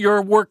glad that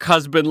your work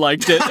husband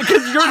liked it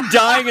because you're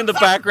dying in the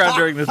background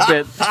during this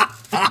bit.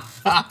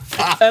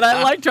 And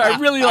I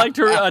really liked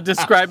her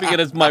describing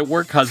it as my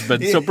work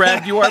husband. So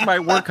Brad, you are my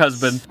work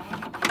husband.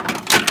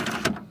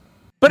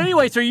 But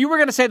anyway, so you were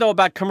going to say, though,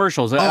 about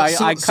commercials.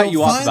 I cut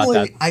you off about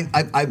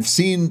that. I've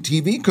seen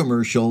TV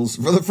commercials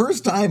for the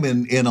first time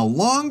in a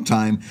long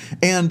time.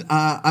 And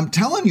I'm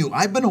telling you,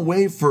 I've been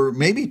away for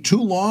maybe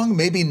too long,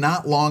 maybe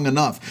not long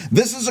enough.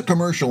 This is a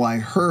commercial I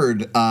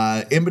heard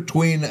in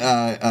between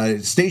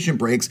station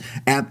breaks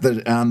on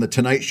the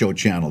Tonight Show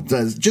channel.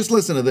 Just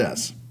listen to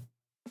this.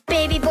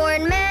 Baby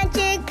born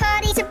magic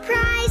potty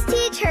surprise.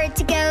 Teach her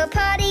to go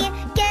potty.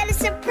 Get a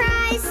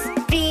surprise.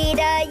 Feed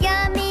a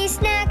yummy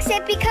snack.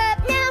 Sippy cup.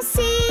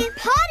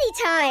 Potty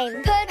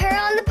time! Put her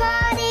on the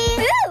potty.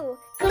 Ooh!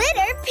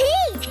 Glitter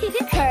pink!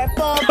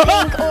 Purple,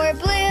 pink, or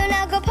blue.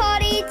 Now go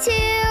potty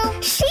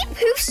too. She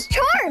poofs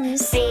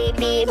charms.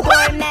 Baby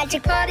born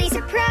magic potty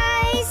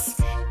surprise.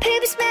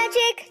 Poops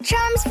magic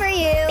charms surprise for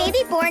you. Baby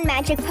Born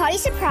Magic Potty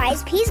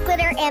Surprise, Peas,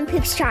 Glitter, and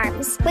Poops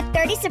Charms. With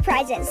 30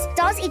 surprises.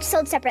 Dolls each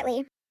sold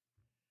separately.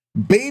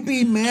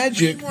 Baby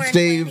Magic,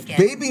 Dave.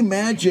 Baby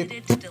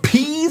Magic,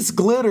 Peas,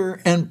 Glitter,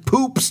 and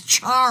Poops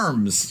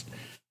Charms.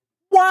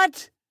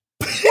 What?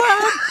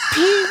 What?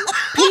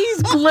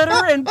 Peas,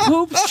 glitter, and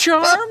Poops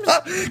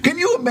Charms? Can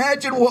you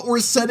imagine what we're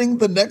setting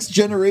the next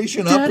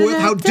generation up with?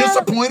 How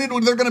disappointed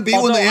they're going to be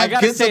when they have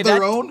kids of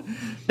their own?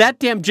 That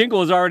damn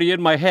jingle is already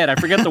in my head. I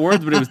forget the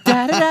words, but it was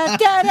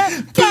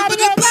da-da-da-da-da,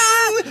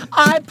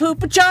 I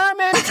poop a charm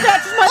and it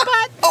scratches my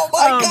butt. Oh,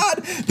 my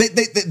God.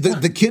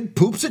 The kid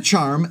poops a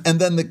charm,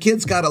 and then the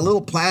kid's got a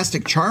little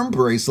plastic charm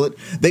bracelet.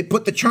 They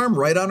put the charm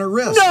right on her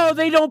wrist. No,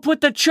 they don't put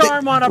the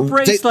charm on a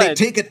bracelet. They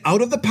take it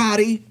out of the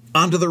potty,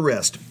 onto the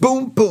wrist.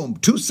 Boom, boom.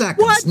 2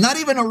 seconds. What? Not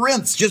even a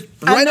rinse. Just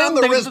right on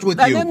the wrist with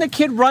you. And then the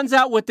kid runs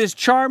out with this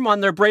charm on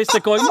their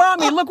bracelet going,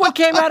 Mommy, look what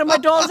came out of my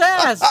doll's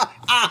ass.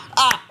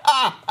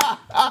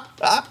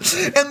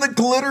 And the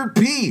glitter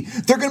pee.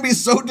 They're going to be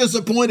so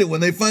disappointed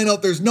when they find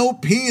out there's no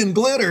pee in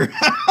glitter.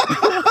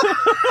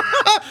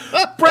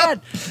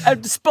 Brad,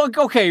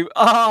 okay,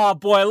 oh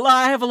boy,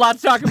 I have a lot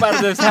to talk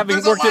about this,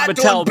 having worked at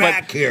Mattel.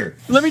 But here.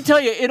 Let me tell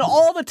you, in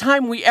all the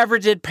time we ever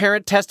did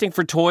parent testing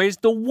for toys,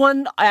 the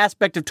one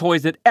aspect of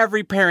toys that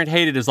every parent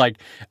hated is like,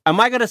 am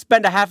I going to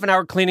spend a half an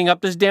hour cleaning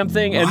up this damn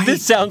thing? Right. And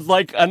this sounds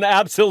like an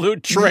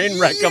absolute train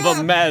wreck of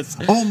a mess.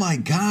 Oh my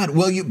God.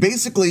 Well, you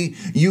basically,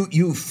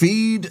 you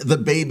feed the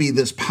baby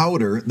this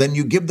powder, then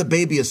you give the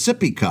baby a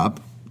sippy cup.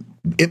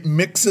 It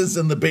mixes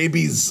in the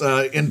baby's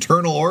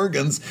internal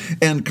organs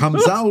and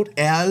comes out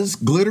as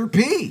glitter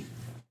pee.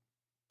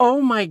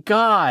 Oh, my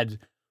God.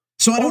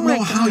 So I don't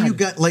know how you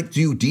got, like,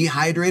 do you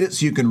dehydrate it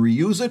so you can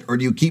reuse it? Or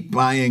do you keep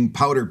buying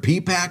powder pea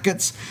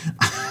packets?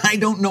 I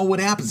don't know what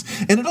happens.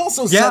 And it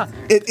also said...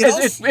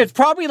 It's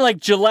probably like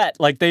Gillette.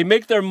 Like, they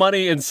make their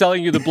money in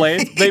selling you the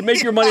blades. They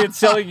make your money in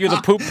selling you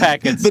the poop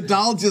packets. The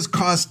doll just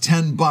costs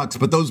 $10,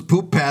 but those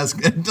poop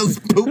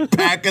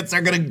packets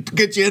are going to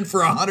get you in for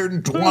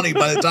 $120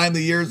 by the time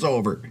the year's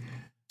over.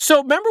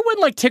 So remember when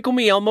like Tickle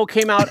Me Elmo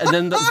came out, and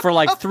then for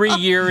like 3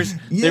 years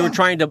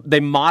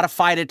they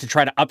modified it to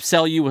try to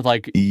upsell you with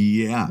like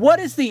what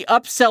is the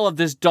upsell of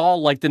this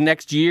doll like the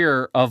next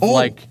year of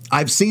like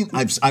I've already seen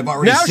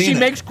it. Now she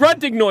makes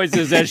grunting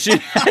noises as she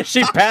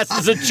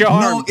passes a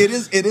charm. No,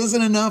 it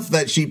isn't enough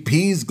that she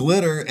pees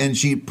glitter and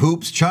she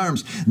poops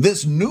charms.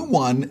 This new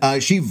one,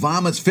 she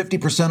vomits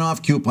 50%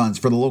 off coupons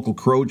for the local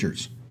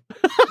Krogers.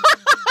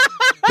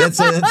 It's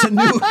a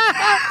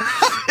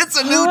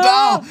new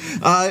doll.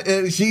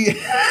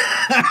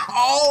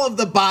 All of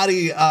the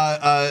body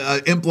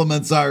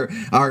implements are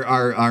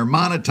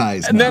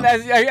monetized. And then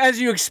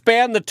as you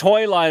expand the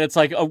toy line, it's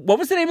like, what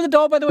was the name of the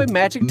doll, by the way?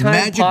 Magic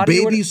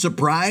Baby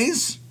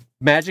Surprise.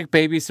 Magic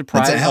Baby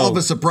Surprise. That's a hell of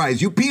a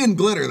surprise. You pee in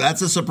glitter.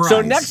 That's a surprise.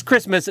 So next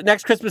Christmas,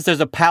 there's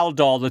a pal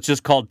doll that's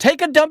just called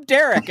Take a Dump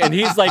Derek. And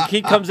he's like,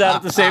 he comes out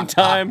at the same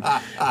time.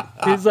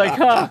 He's like,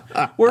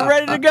 we're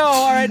ready to go.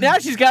 All right, now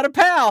she's got a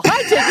pal.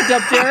 Hi, Take a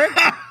Dump Derek.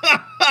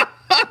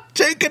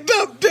 Take a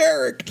dump,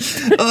 Derek.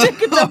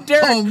 Take a dump,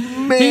 Derek. Oh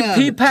man,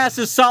 he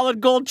passes solid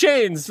gold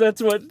chains.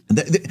 That's what.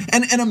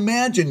 And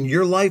imagine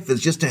your life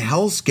is just a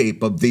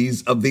hellscape of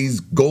these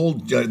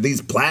gold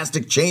these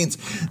plastic chains.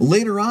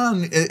 Later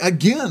on,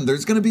 again,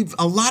 there's going to be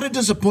a lot of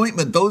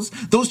disappointment. Those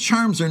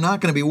charms are not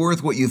going to be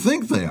worth what you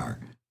think they are.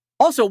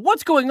 Also,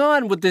 what's going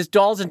on with this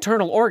doll's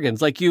internal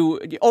organs? Like, you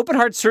open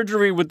heart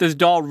surgery with this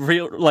doll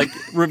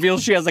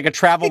reveals she has like a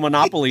travel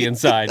monopoly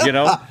inside, you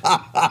know?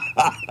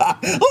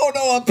 Oh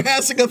no, I'm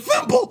passing a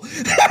thimble.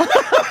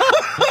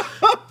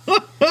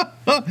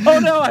 Oh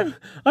no,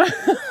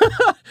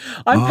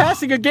 I'm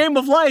passing a game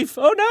of life.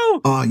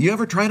 Oh no. You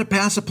ever try to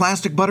pass a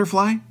plastic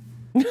butterfly?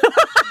 It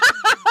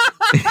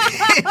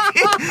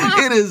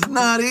is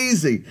not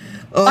easy.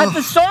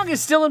 The song is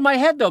still in my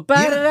head though.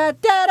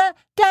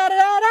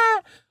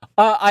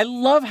 I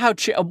love how...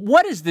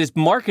 what is this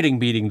marketing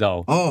meeting,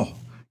 though? All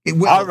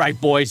right,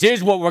 boys,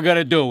 here's what we're going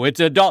to do. It's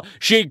a doll.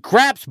 She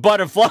craps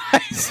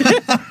butterflies.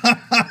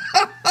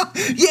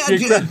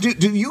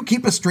 Do you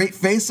keep a straight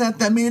face at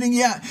that meeting?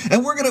 Yeah,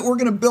 and we're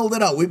gonna build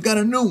it out. We've got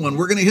a new one.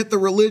 We're going to hit the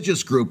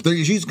religious group.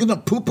 She's going to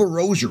poop a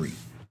rosary.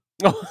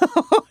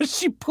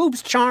 She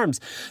poops charms.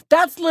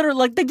 That's literally...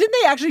 like, didn't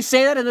they actually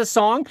say that in the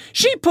song?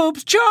 She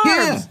poops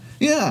charms.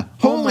 Yeah.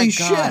 Holy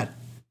shit.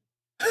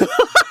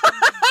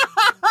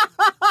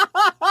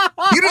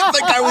 You didn't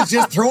think I was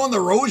just throwing the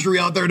rosary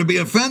out there to be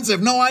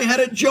offensive. No, I had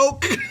a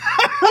joke.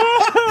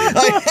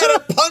 I had a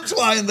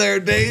punchline there,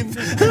 Dave.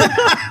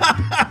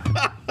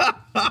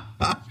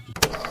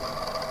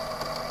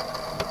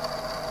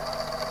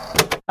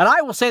 And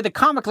I will say the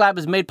Comic Lab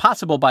is made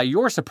possible by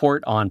your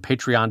support on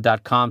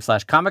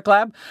patreon.com/Comic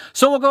Lab.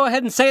 So we'll go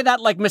ahead and say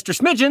that like Mr.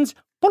 Smidgens.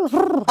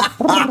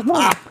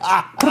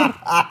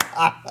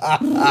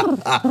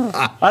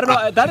 I don't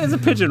know. That is a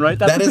pigeon, right?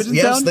 That's a pigeon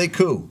yes, sound? they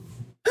coo.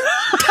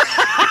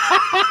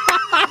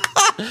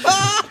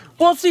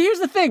 Well, see, here's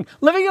the thing.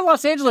 Living in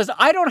Los Angeles,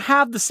 I don't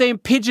have the same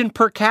pigeon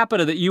per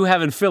capita that you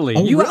have in Philly.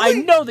 Oh, really? I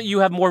know that you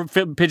have more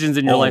pigeons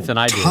in your life than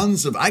I do.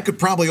 Tons of. I could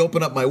probably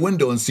open up my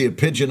window and see a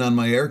pigeon on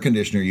my air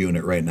conditioner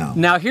unit right now.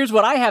 Now, here's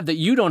what I have that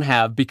you don't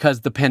have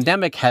because the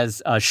pandemic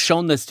has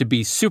shown this to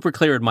be super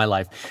clear in my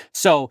life.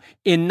 So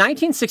in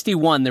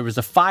 1961, there was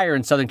a fire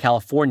in Southern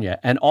California,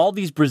 and all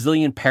these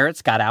Brazilian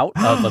parrots got out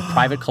of a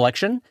private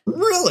collection.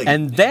 Really?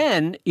 And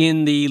then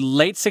in the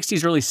late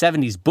 60s, early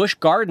 70s, Busch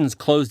Gardens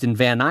closed in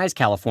Van Nuys,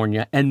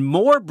 California, and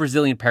more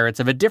Brazilian parrots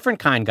of a different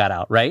kind got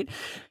out, right?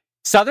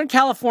 Southern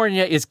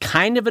California is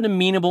kind of an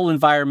amenable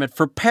environment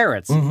for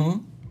parrots.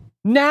 Mm-hmm.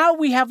 Now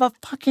we have a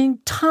fucking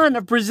ton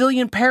of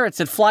Brazilian parrots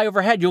that fly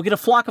overhead. You'll get a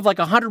flock of like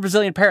 100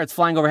 Brazilian parrots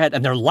flying overhead,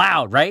 and they're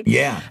loud, right?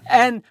 Yeah.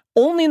 And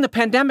only in the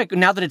pandemic,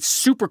 now that it's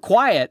super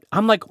quiet,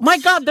 I'm like, my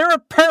God, there are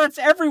parrots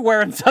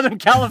everywhere in Southern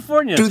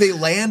California. Do they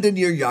land in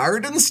your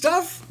yard and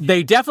stuff?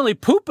 They definitely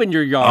poop in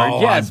your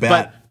yard, yes. I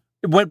bet.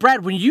 But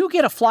Brad, when you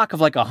get a flock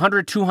of like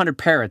 100, 200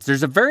 parrots,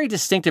 there's a very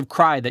distinctive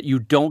cry that you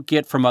don't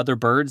get from other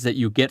birds that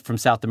you get from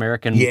South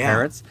American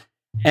parrots.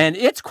 And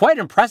it's quite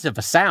impressive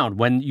a sound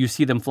when you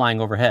see them flying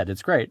overhead.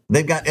 It's great.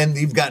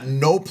 You've got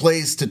no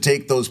place to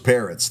take those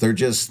parrots. They're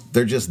just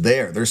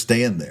there. They're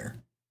staying there.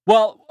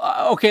 Well,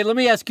 okay, let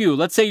me ask you.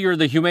 Let's say you're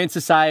the Humane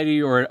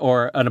Society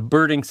or a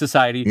birding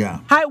society. Yeah.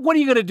 What are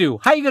you going to do?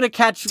 How are you going to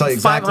catch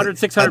 500,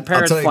 600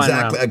 parrots flying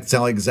around? I'll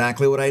tell you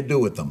exactly what I do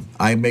with them.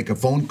 I make a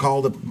phone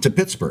call to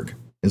Pittsburgh,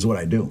 is what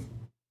I do.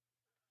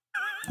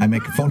 I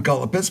make a phone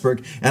call to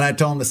Pittsburgh, and I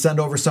tell them to send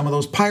over some of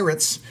those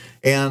pirates,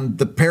 and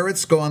the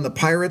parrots go on the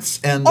pirates,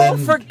 and then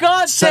for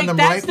God's sake,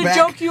 that's the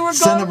joke you were going with?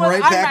 Send them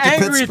right back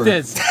to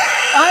Pittsburgh.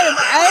 I am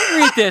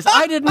angry at this.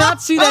 I did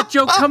not see that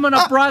joke coming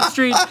up Broad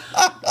Street.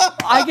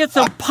 I get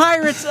some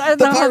pirates, and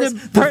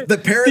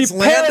the parrots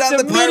land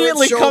on the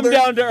pirate's shoulder, come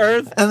down to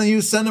earth, and then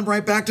you send them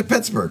right back to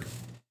Pittsburgh.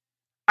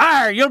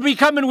 You'll be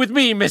coming with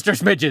me, Mr.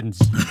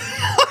 Smidgens.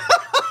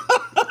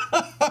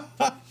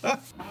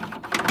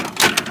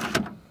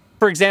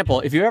 For example,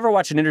 if you ever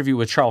watch an interview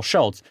with Charles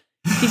Schulz,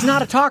 he's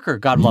not a talker,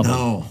 God love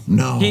him.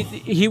 No.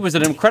 He was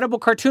an incredible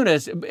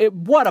cartoonist.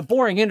 What a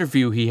boring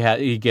interview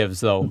he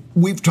gives, though.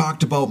 We've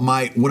talked about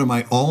one of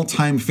my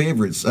all-time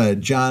favorites,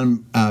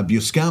 John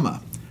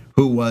Buscema,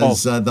 who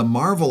was the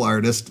Marvel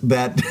artist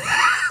that...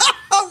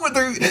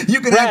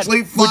 You can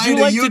actually find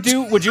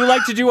Would you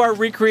like to do our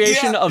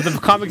recreation of the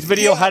comics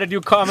video, How to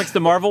Do Comics the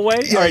Marvel Way?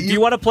 All right, do you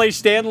want to play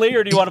Stan Lee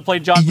or do you want to play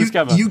John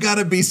Buscema? You got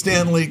to be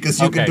Stan Lee because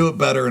you can do it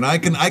better, and I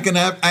can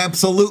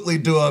absolutely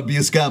do a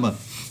Buscema.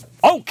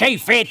 Okay,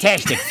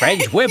 fantastic,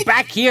 friends. We're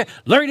back here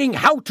learning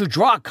how to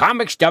draw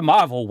comics the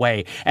Marvel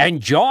way.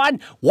 And John,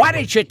 why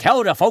don't you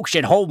tell the folks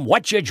at home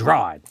what you're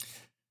drawing?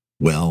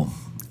 Well,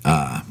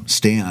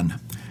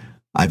 Stan,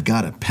 I've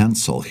got a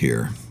pencil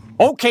here.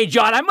 Okay,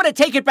 John, I'm going to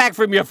take it back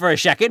from you for a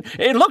second.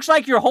 It looks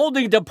like you're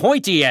holding the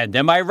pointy end.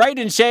 Am I right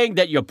in saying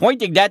that you're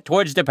pointing that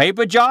towards the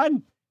paper,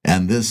 John?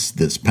 And this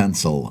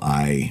pencil,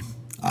 I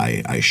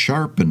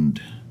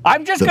sharpened.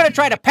 I'm just going to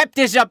try to pep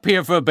this up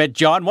here for a bit,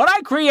 John. When I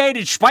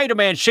created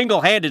Spider-Man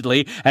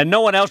single-handedly and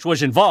no one else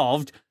was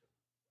involved,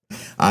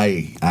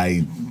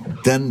 I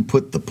then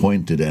put the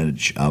pointed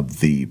edge of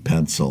the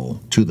pencil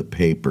to the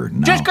paper.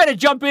 Now, just going to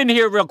jump in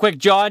here real quick,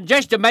 John,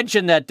 just to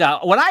mention that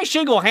when I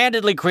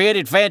single-handedly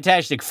created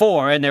Fantastic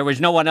Four and there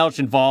was no one else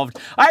involved,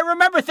 I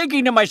remember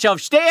thinking to myself,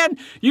 Stan,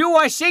 you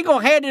are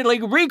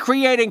single-handedly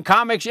recreating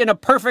comics in a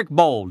perfect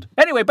mold.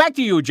 Anyway, back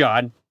to you,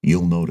 John.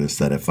 You'll notice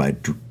that if I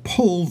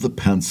pull the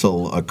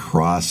pencil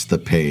across the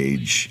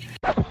page...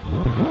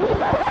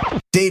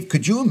 Dave,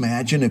 could you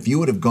imagine if you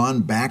would have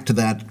gone back to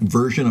that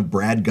version of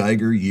Brad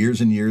Geiger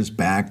years and years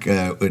back,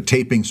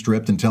 taping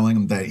Stripped and telling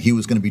him that he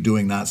was going to be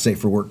doing Not Safe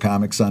for Work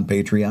comics on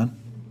Patreon?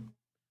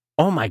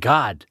 Oh, my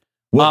God.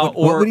 What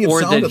would he have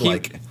sounded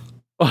like?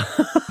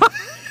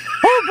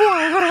 Oh, boy,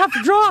 I'm going to have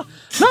to draw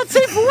Not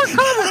Safe for Work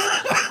comics.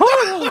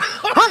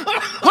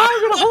 I'm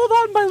going to hold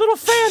on my little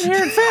fan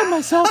here and fan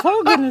myself.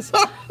 Oh, goodness.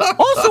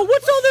 Also,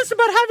 what's all this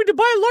about having to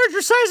buy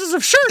larger sizes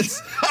of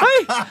shirts?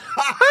 I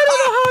don't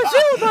know how I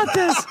feel about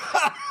this.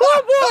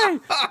 Oh, boy.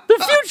 The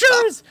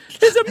future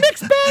is a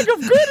mixed bag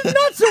of good and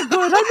not so good.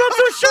 I'm not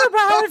so sure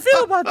about how I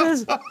feel about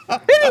this.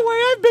 Anyway,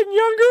 I've been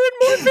younger and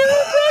more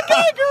Brad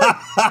Geiger.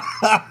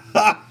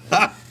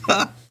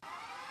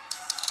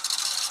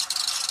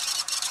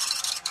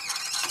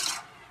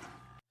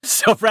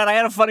 So, Brad, I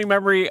had a funny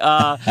memory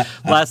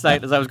last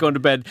night as I was going to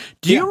bed.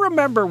 Do you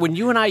remember when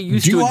you and I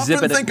used to exhibit... Do you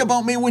often think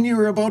about me when you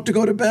were about to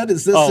go to bed?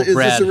 Is this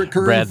a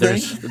recurring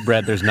thing?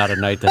 Brad, there's not a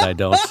night that I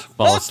don't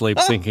fall asleep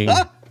thinking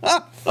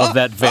of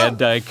that Van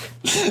Dyke,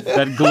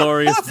 that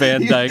glorious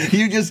Van Dyke.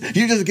 You just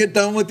get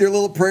done with your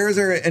little prayers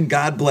there, and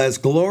God bless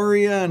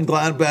Gloria, and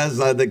God bless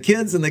the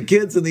kids and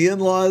the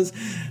in-laws.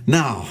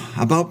 Now,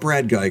 about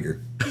Brad Geiger.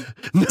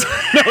 No,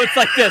 it's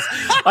like this.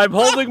 I'm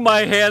holding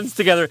my hands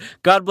together.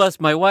 God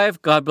bless my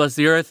wife. God bless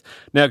the earth.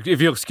 Now,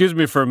 if you'll excuse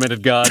me for a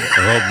minute, God.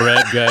 Oh,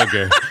 Brad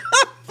Geiger.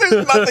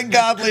 There's nothing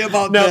godly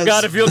about this. Now,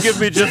 God, if you'll give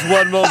me just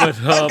one moment.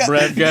 Oh,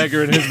 Brad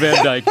Geiger and his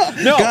Van Dyke.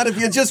 No. God, if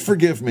you just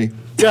forgive me.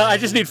 Yeah, I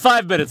just need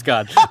 5 minutes,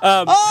 God.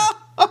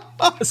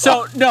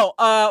 So no,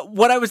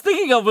 what I was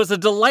thinking of was a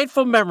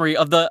delightful memory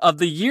of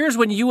the years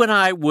when you and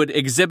I would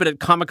exhibit at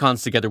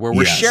Comic-Cons together, where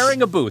we're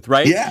sharing a booth,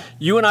 right? Yeah.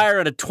 You and I are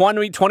at a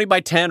 20 by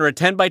 10 or a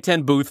 10 by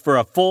 10 booth for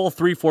a full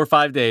 3, 4,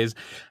 5 days.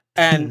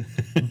 And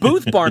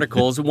booth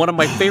barnacles, one of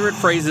my favorite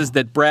phrases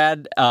that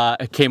Brad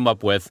came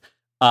up with,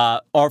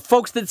 are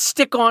folks that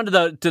stick on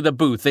to the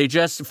booth. They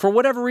just, for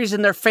whatever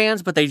reason, they're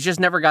fans, but they just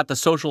never got the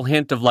social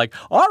hint of like,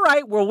 all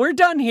right, well, we're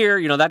done here,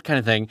 that kind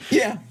of thing.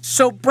 Yeah.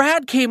 So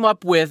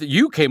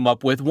you came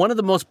up with one of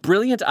the most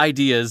brilliant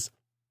ideas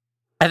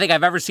I think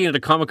I've ever seen at a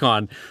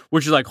Comic-Con,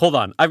 which is like, hold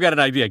on, I've got an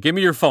idea. Give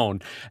me your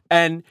phone.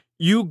 And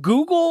you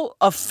Google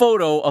a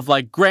photo of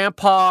like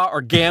Grandpa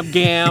or Gam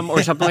Gam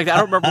or something like that. I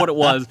don't remember what it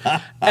was.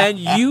 And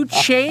you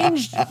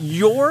changed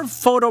your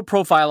photo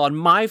profile on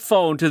my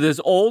phone to this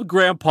old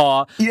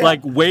grandpa,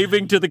 like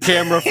waving to the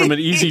camera from an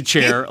easy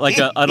chair, like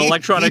an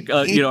electronic,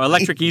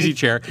 electric easy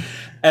chair.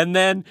 And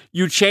then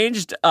you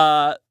changed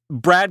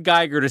Brad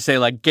Geiger to say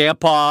like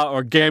Gampa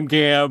or Gam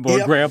Gam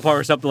or Grandpa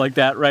or something like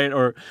that,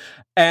 right?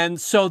 And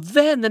so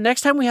then the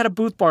next time we had a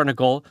booth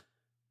barnacle,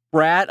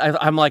 Brad,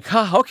 I'm like,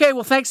 okay,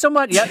 well, thanks so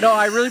much. Yeah, no,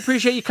 I really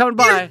appreciate you coming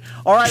by.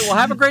 All right, well,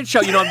 have a great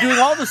show. I'm doing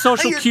all the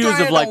social cues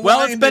of like,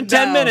 well, it's been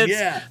 10 minutes.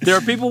 Yeah. There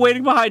are people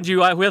waiting behind you.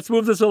 Let's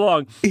move this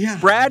along. Yeah.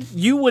 Brad,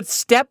 you would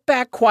step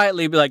back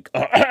quietly, be like,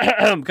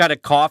 kind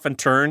of cough and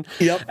turn.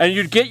 Yep. And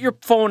you'd get your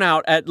phone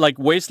out at like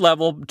waist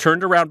level,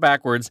 turned around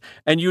backwards,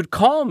 and you'd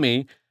call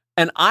me.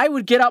 And I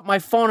would get out my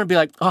phone and be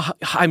like,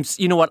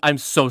 you know what? I'm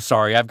so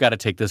sorry. I've got to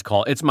take this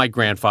call. It's my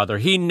grandfather.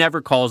 He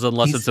never calls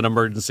unless it's an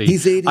emergency.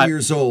 He's 80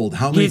 years old.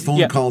 How many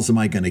phone calls am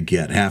I going to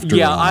get after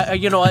all?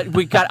 You know what?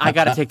 I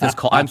got to take this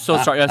call. I'm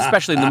so sorry,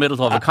 especially in the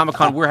middle of a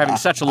Comic-Con. We're having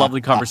such a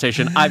lovely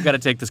conversation. I've got to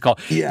take this call.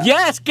 Yeah.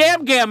 Yes,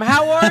 Gam Gam,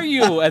 how are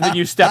you? And then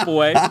you step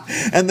away.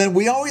 And then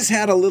we always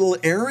had a little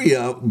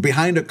area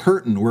behind a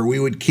curtain where we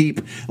would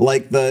keep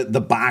like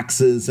the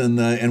boxes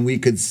and we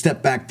could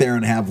step back there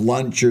and have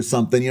lunch or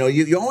something.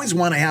 You always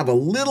want to have a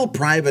little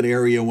private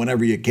area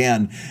whenever you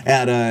can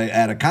at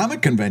a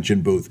comic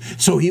convention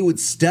booth. So he would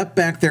step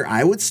back there.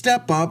 I would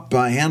step up,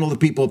 handle the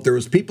people. If there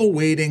was people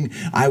waiting,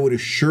 I would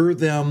assure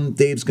them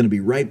Dave's going to be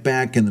right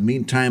back. In the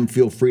meantime,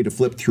 feel free to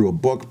flip through a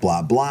book,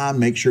 blah, blah.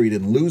 Make sure you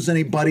didn't lose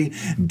anybody.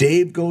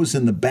 Dave goes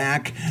in the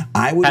back.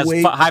 I would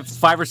wait. Has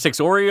 5 or 6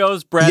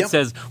 Oreos. Brad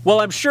says, well,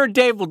 I'm sure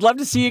Dave would love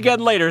to see you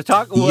again later.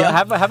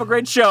 Have a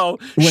great show.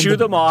 Shoo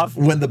them off.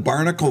 When the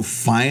barnacle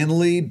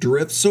finally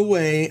drifts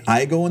away,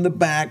 I go in the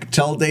back,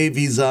 tell Dave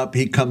he's up,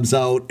 he comes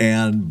out,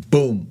 and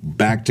boom,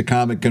 back to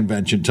comic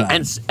convention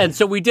time. And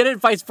so we did it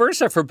vice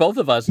versa for both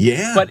of us.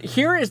 Yeah. But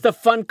here is the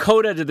fun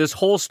coda to this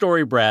whole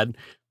story, Brad.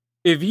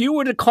 If you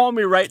were to call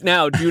me right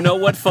now, do you know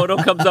what photo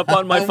comes up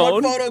on my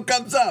phone? What photo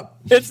comes up?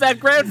 It's that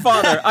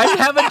grandfather. I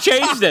haven't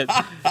changed it.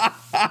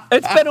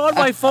 It's been on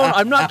my phone.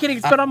 I'm not kidding.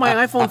 It's been on my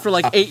iPhone for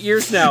like 8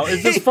 years now.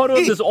 It's this photo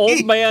of this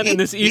old man in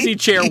this easy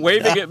chair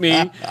waving at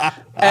me.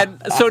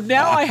 And so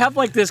now I have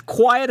like this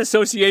quiet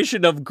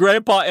association of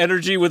grandpa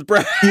energy with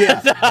Brad.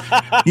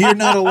 Yeah. You're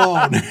not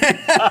alone.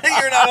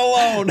 You're not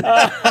alone.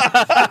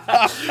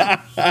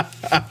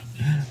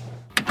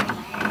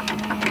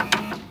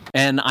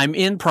 And I'm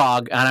in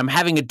Prague, and I'm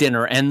having a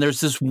dinner, and there's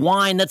this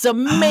wine that's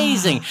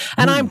amazing.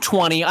 And I'm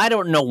 20. I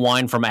don't know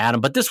wine from Adam,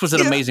 but this was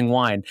an amazing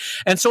wine.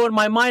 And so in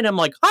my mind, I'm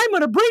like, I'm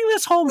going to bring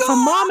this home for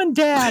Mom and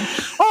Dad.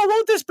 Oh,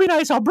 won't this be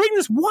nice? I'll bring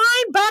this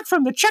wine back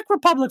from the Czech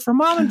Republic for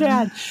Mom and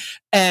Dad.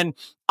 And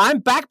I'm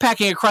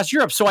backpacking across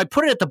Europe, so I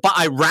put it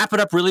I wrap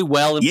it up really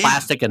well in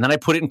plastic, and then I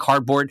put it in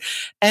cardboard,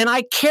 and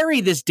I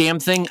carry this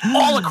damn thing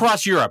all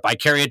across Europe. I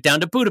carry it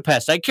down to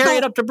Budapest. I carry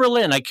it up to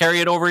Berlin. I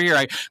carry it over here.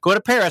 I go to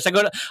Paris. I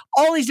go to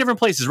all these different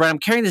places, right? I'm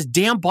carrying this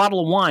damn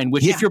bottle of wine,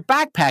 which if you're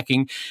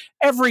backpacking,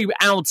 every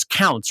ounce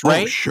counts,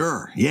 right? Oh,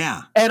 sure,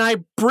 yeah. And I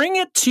bring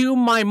it to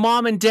my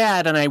mom and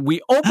dad, and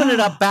we open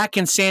it up back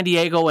in San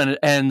Diego, and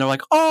they're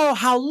like, oh,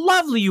 how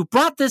lovely. You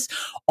brought this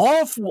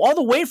all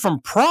the way from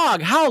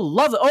Prague. How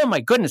lovely. Oh, my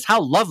goodness,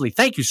 how lovely.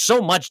 Thank you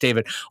so much,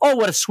 David. Oh,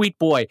 what a sweet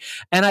boy.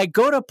 And I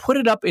go to put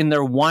it up in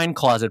their wine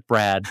closet,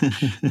 Brad,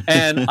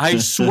 and I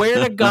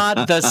swear to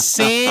God, the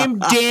same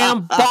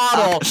damn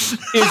bottle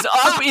is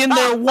up in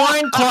their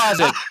wine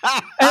closet.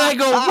 And I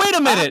go, wait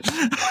a minute.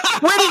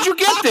 Where did you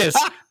get this?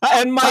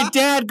 And my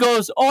dad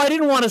goes, oh, I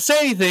didn't want to say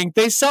anything.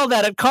 They sell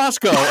that at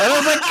Costco. And I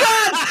was like,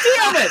 God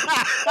damn it.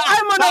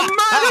 I'm going to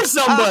murder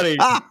somebody.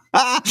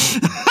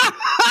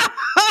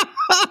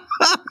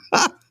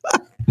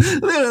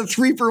 They had a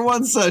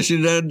 3-for-1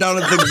 session down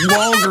at the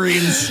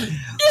Walgreens.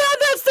 Yeah,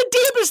 that's the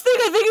damnest thing.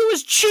 I think it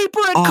was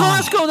cheaper at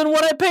Costco than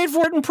what I paid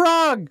for it in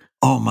Prague.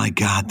 Oh, my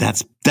God.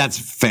 That's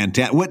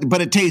fantastic.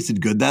 But it tasted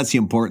good. That's the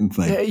important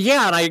thing.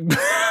 And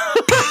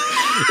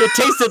it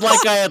tasted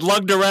like I had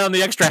lugged around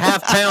the extra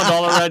half pound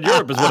all around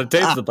Europe is what it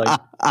tasted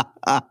like.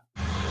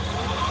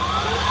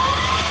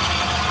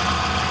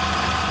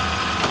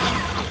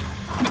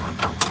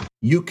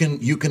 you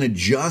can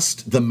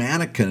adjust the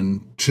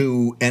mannequin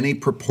to any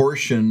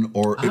proportion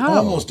or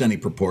almost any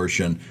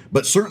proportion,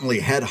 but certainly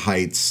head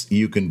heights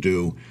you can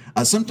do.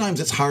 Sometimes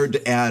it's hard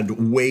to add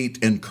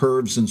weight and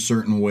curves in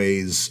certain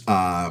ways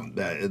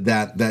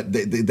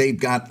that they've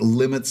got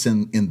limits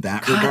in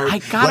that regard. I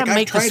gotta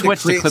make the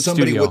switch to Clip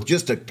somebody Studio with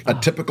just a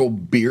typical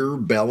beer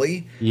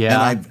belly,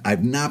 and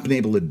I've not been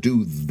able to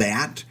do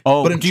that.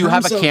 Oh, but do you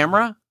have a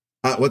camera?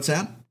 What's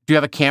that? Do you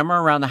have a camera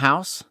around the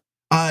house?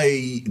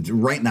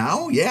 Right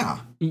now, yeah.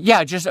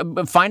 Yeah, just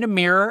find a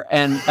mirror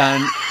and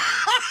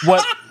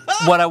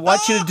what I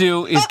want you to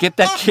do is get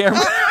that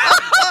camera.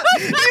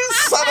 You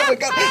son of a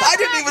gun! I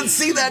didn't even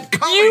see that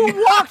coming.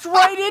 You walked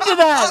right into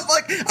that. I was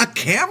like, a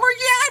camera?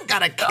 Yeah, I've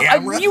got a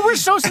camera. You were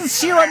so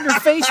sincere on your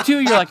face too.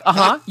 You're like,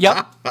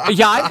 yep,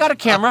 yeah, I've got a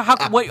camera.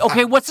 Wait,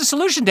 okay, what's the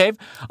solution, Dave?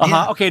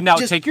 Okay, now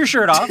take your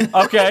shirt off.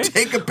 Okay,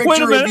 take a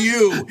picture of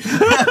you.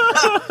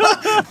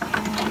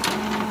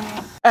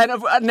 And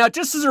now,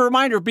 just as a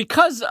reminder,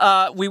 because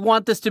we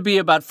want this to be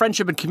about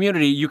friendship and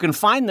community, you can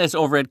find this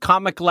over at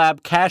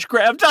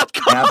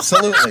comiclabcashgrab.com.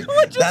 Absolutely.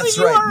 That's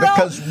right,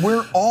 because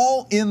we're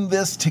all in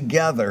this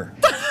together.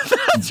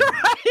 That's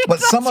right. But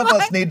some of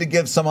us need to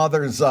give some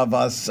others of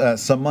us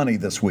some money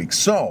this week.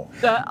 So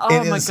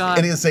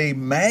it is a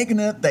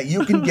magnet that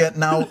you can get.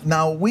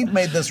 Now we've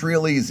made this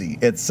real easy.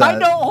 I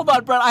know. Hold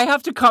on, Brad. I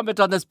have to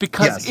comment on this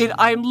because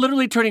I'm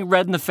literally turning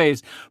red in the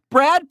face.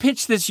 Brad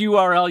pitched this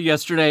URL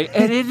yesterday,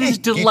 and it is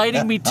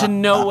delighting me to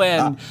no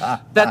end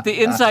that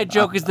the inside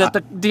joke is that the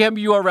damn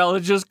URL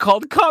is just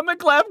called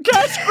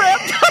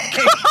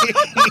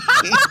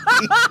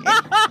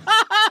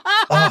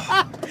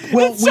comiclabcashgrab.com.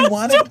 Well, we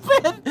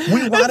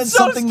wanted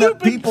something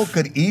that people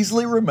could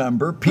easily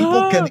remember.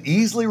 People can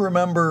easily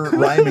remember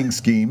rhyming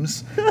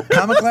schemes.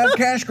 Comic Lab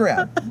Cash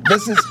Grab.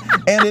 This is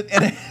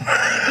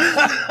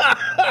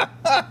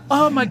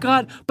Oh my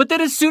God! But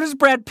then as soon as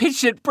Brad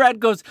pitched it, Brad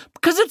goes,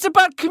 because it's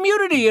about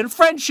community and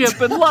friendship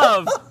and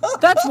love.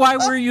 That's why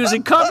we're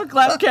using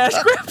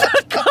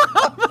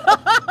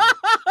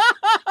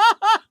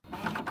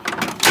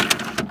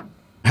comiclabcashgrab.com.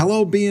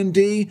 Hello,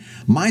 B&D.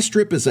 My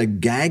strip is a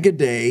gag a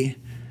day.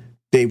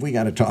 Dave, we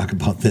got to talk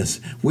about this.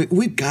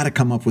 We've got to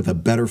come up with a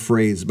better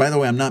phrase. By the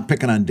way, I'm not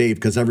picking on Dave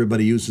because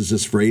everybody uses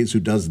this phrase who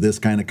does this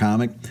kind of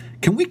comic.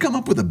 Can we come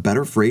up with a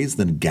better phrase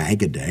than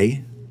gag a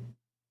day?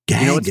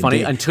 You know what's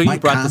funny? Until you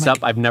brought this up,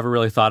 I've never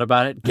really thought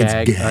about it.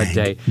 Gag a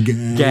day.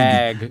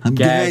 Gag. I'm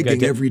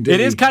gagging every day. It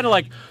is kind of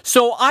like,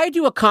 so I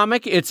do a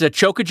comic. It's a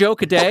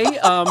choke-a-joke a day.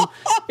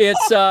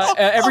 It's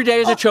every day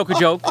is a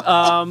choke-a-joke.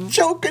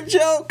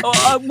 Choke-a-joke.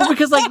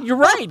 Because, like, you're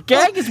right.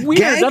 Gag is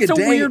weird. That's a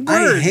weird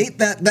word. I hate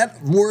that.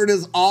 That word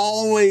is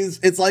always,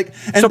 it's like.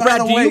 And so,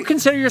 Brad, do you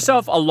consider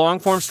yourself a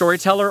long-form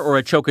storyteller or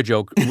a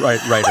choke-a-joke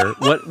writer?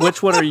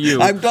 Which one are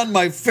you? I've done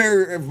my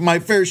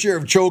fair share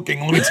of choking,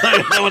 let me tell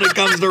you, when it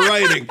comes to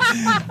writing.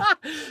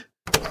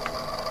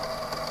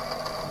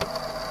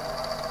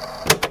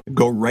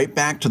 Go right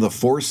back to the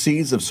 4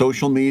 C's of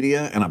social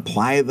media and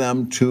apply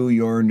them to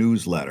your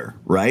newsletter,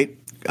 right?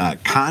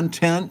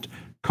 Content,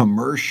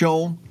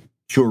 commercial,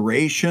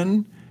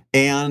 curation,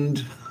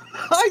 and...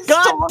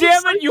 God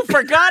damn it, you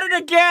forgot it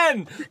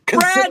again!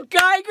 Brad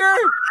Geiger!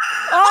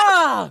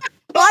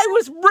 I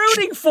was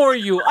rooting for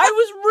you. I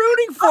was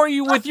rooting for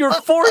you with your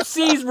 4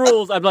 C's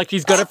rules. I'm like,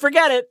 he's going to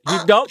forget it.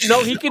 No,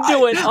 he can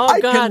do it. Oh,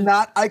 God.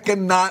 I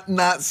cannot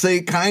not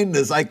say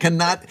kindness. I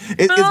cannot.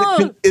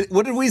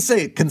 What did we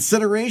say?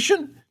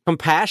 Consideration?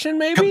 Compassion,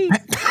 maybe?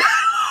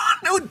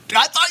 No,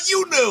 I thought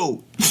you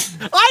knew.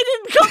 I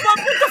didn't come up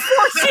with the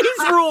 4 C's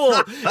rule.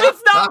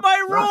 It's not my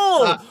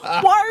rule.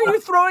 Why are you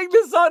throwing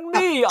this on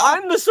me?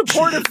 I'm the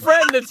supportive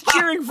friend that's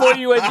cheering for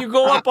you as you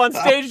go up on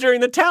stage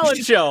during the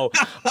talent show.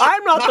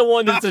 I'm not the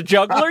one that's a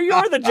juggler.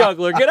 You're the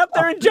juggler. Get up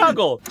there and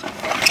juggle.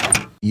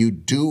 You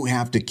do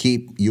have to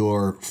keep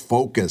your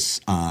focus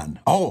on.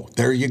 Oh,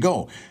 there you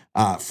go.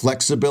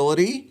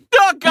 Flexibility.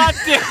 Oh, God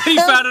damn it. He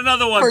found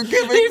another one.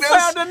 Forgivingness. He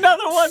found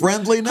another one.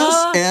 Friendliness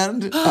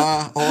and,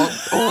 I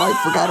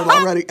forgot it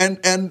already.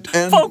 And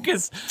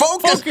Focus.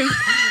 Focus.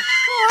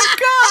 Oh,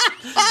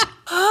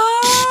 God.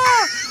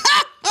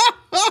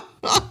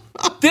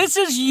 This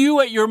is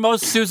you at your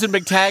most Susan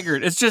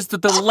McTaggart. It's just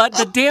that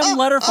the damn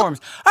letter forms.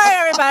 All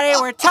right, everybody,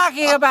 we're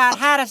talking about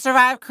how to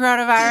survive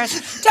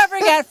coronavirus. Don't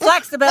forget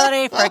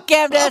flexibility,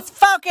 forgiveness,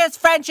 focus,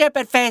 friendship,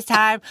 and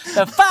FaceTime.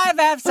 The 5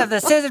 F's of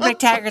the Susan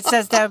McTaggart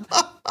system.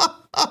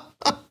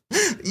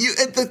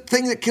 The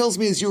thing that kills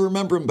me is you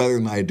remember him better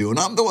than I do, and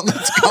I'm the one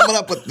that's coming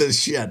up with this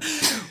shit.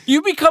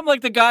 You become like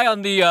the guy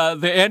on the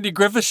Andy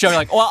Griffith show. You're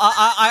like, well,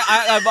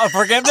 I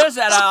forgiveness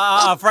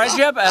and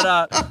friendship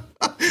and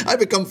I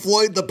become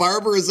Floyd the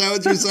Barber. Is that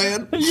what you're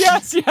saying?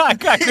 Yes, yeah, I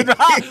could.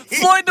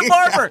 Floyd the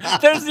Barber.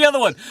 There's the other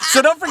one.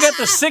 So don't forget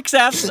the 6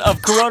 F's of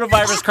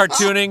coronavirus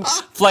cartooning: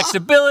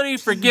 flexibility,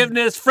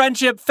 forgiveness,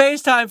 friendship,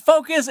 FaceTime,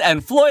 focus,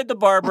 and Floyd the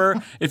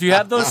Barber. If you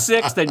have those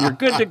 6, then you're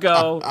good to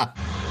go.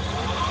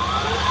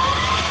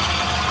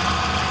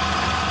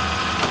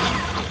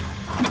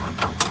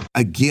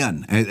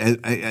 Again,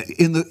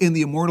 in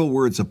the immortal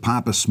words of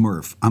Papa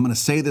Smurf, I'm going to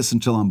say this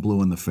until I'm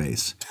blue in the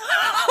face.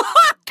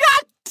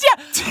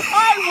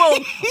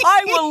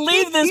 I will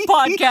leave this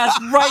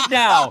podcast right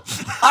now.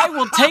 I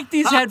will take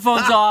these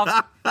headphones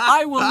off.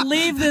 I will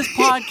leave this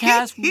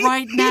podcast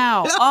right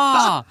now.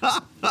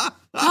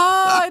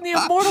 In the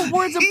immortal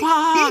words of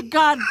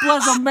God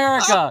bless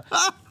America.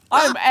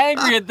 I'm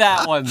angry at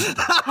that one.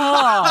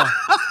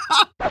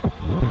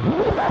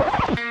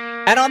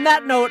 And on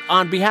that note,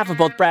 on behalf of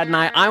both Brad and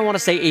I want to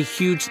say a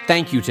huge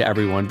thank you to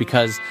everyone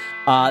because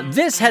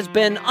this has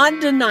been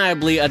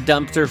undeniably a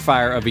dumpster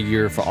fire of a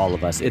year for all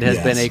of us. It has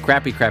been a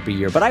crappy, crappy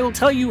year. But I will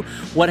tell you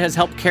what has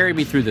helped carry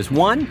me through this.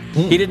 One,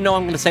 he didn't know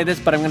I'm going to say this,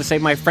 but I'm going to say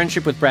my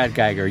friendship with Brad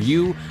Geiger.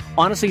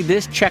 Honestly,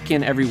 this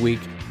check-in every week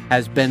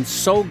has been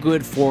so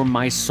good for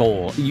my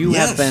soul. You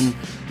have been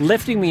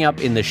lifting me up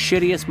in the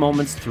shittiest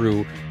moments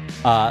through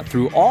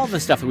all the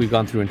stuff that we've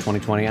gone through in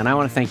 2020. And I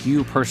want to thank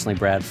you personally,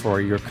 Brad, for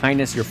your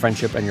kindness, your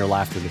friendship, and your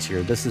laughter this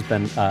year. This has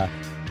been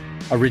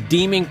a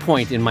redeeming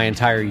point in my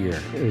entire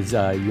year, is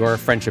your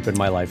friendship in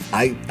my life.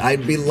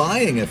 I'd be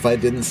lying if I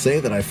didn't say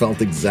that I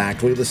felt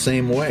exactly the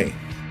same way.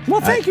 Well,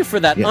 thank you for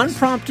that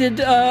unprompted.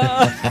 And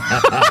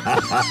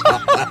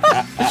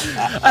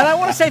I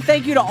want to say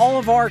thank you to all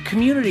of our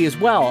community as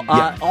well.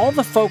 All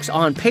the folks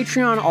on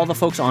Patreon, all the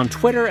folks on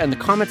Twitter, and the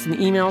comments and the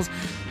emails.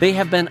 They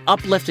have been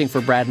uplifting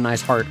for Brad and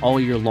I's heart all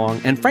year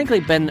long, and frankly,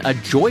 been a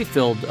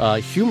joy-filled,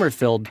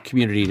 humor-filled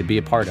community to be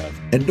a part of.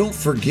 And don't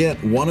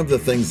forget one of the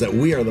things that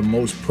we are the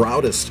most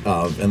proudest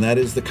of, and that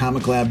is the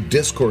Comic Lab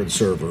Discord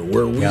server,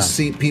 where we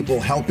see people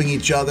helping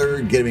each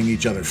other, giving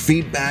each other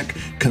feedback,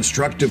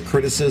 constructive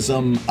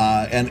criticism,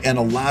 and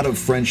a lot of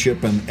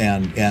friendship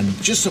and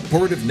just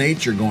supportive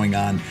nature going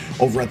on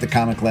over at the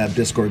Comic Lab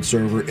Discord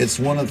server. It's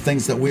one of the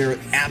things that we are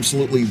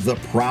absolutely the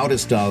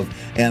proudest of,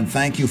 and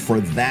thank you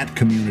for that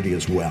community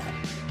as well.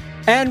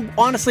 And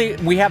honestly,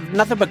 we have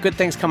nothing but good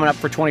things coming up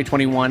for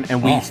 2021,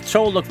 and we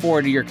so look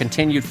forward to your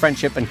continued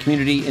friendship and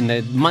community in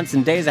the months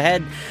and days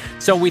ahead.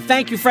 So we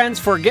thank you, friends,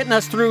 for getting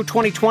us through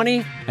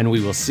 2020, and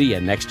we will see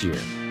you next year.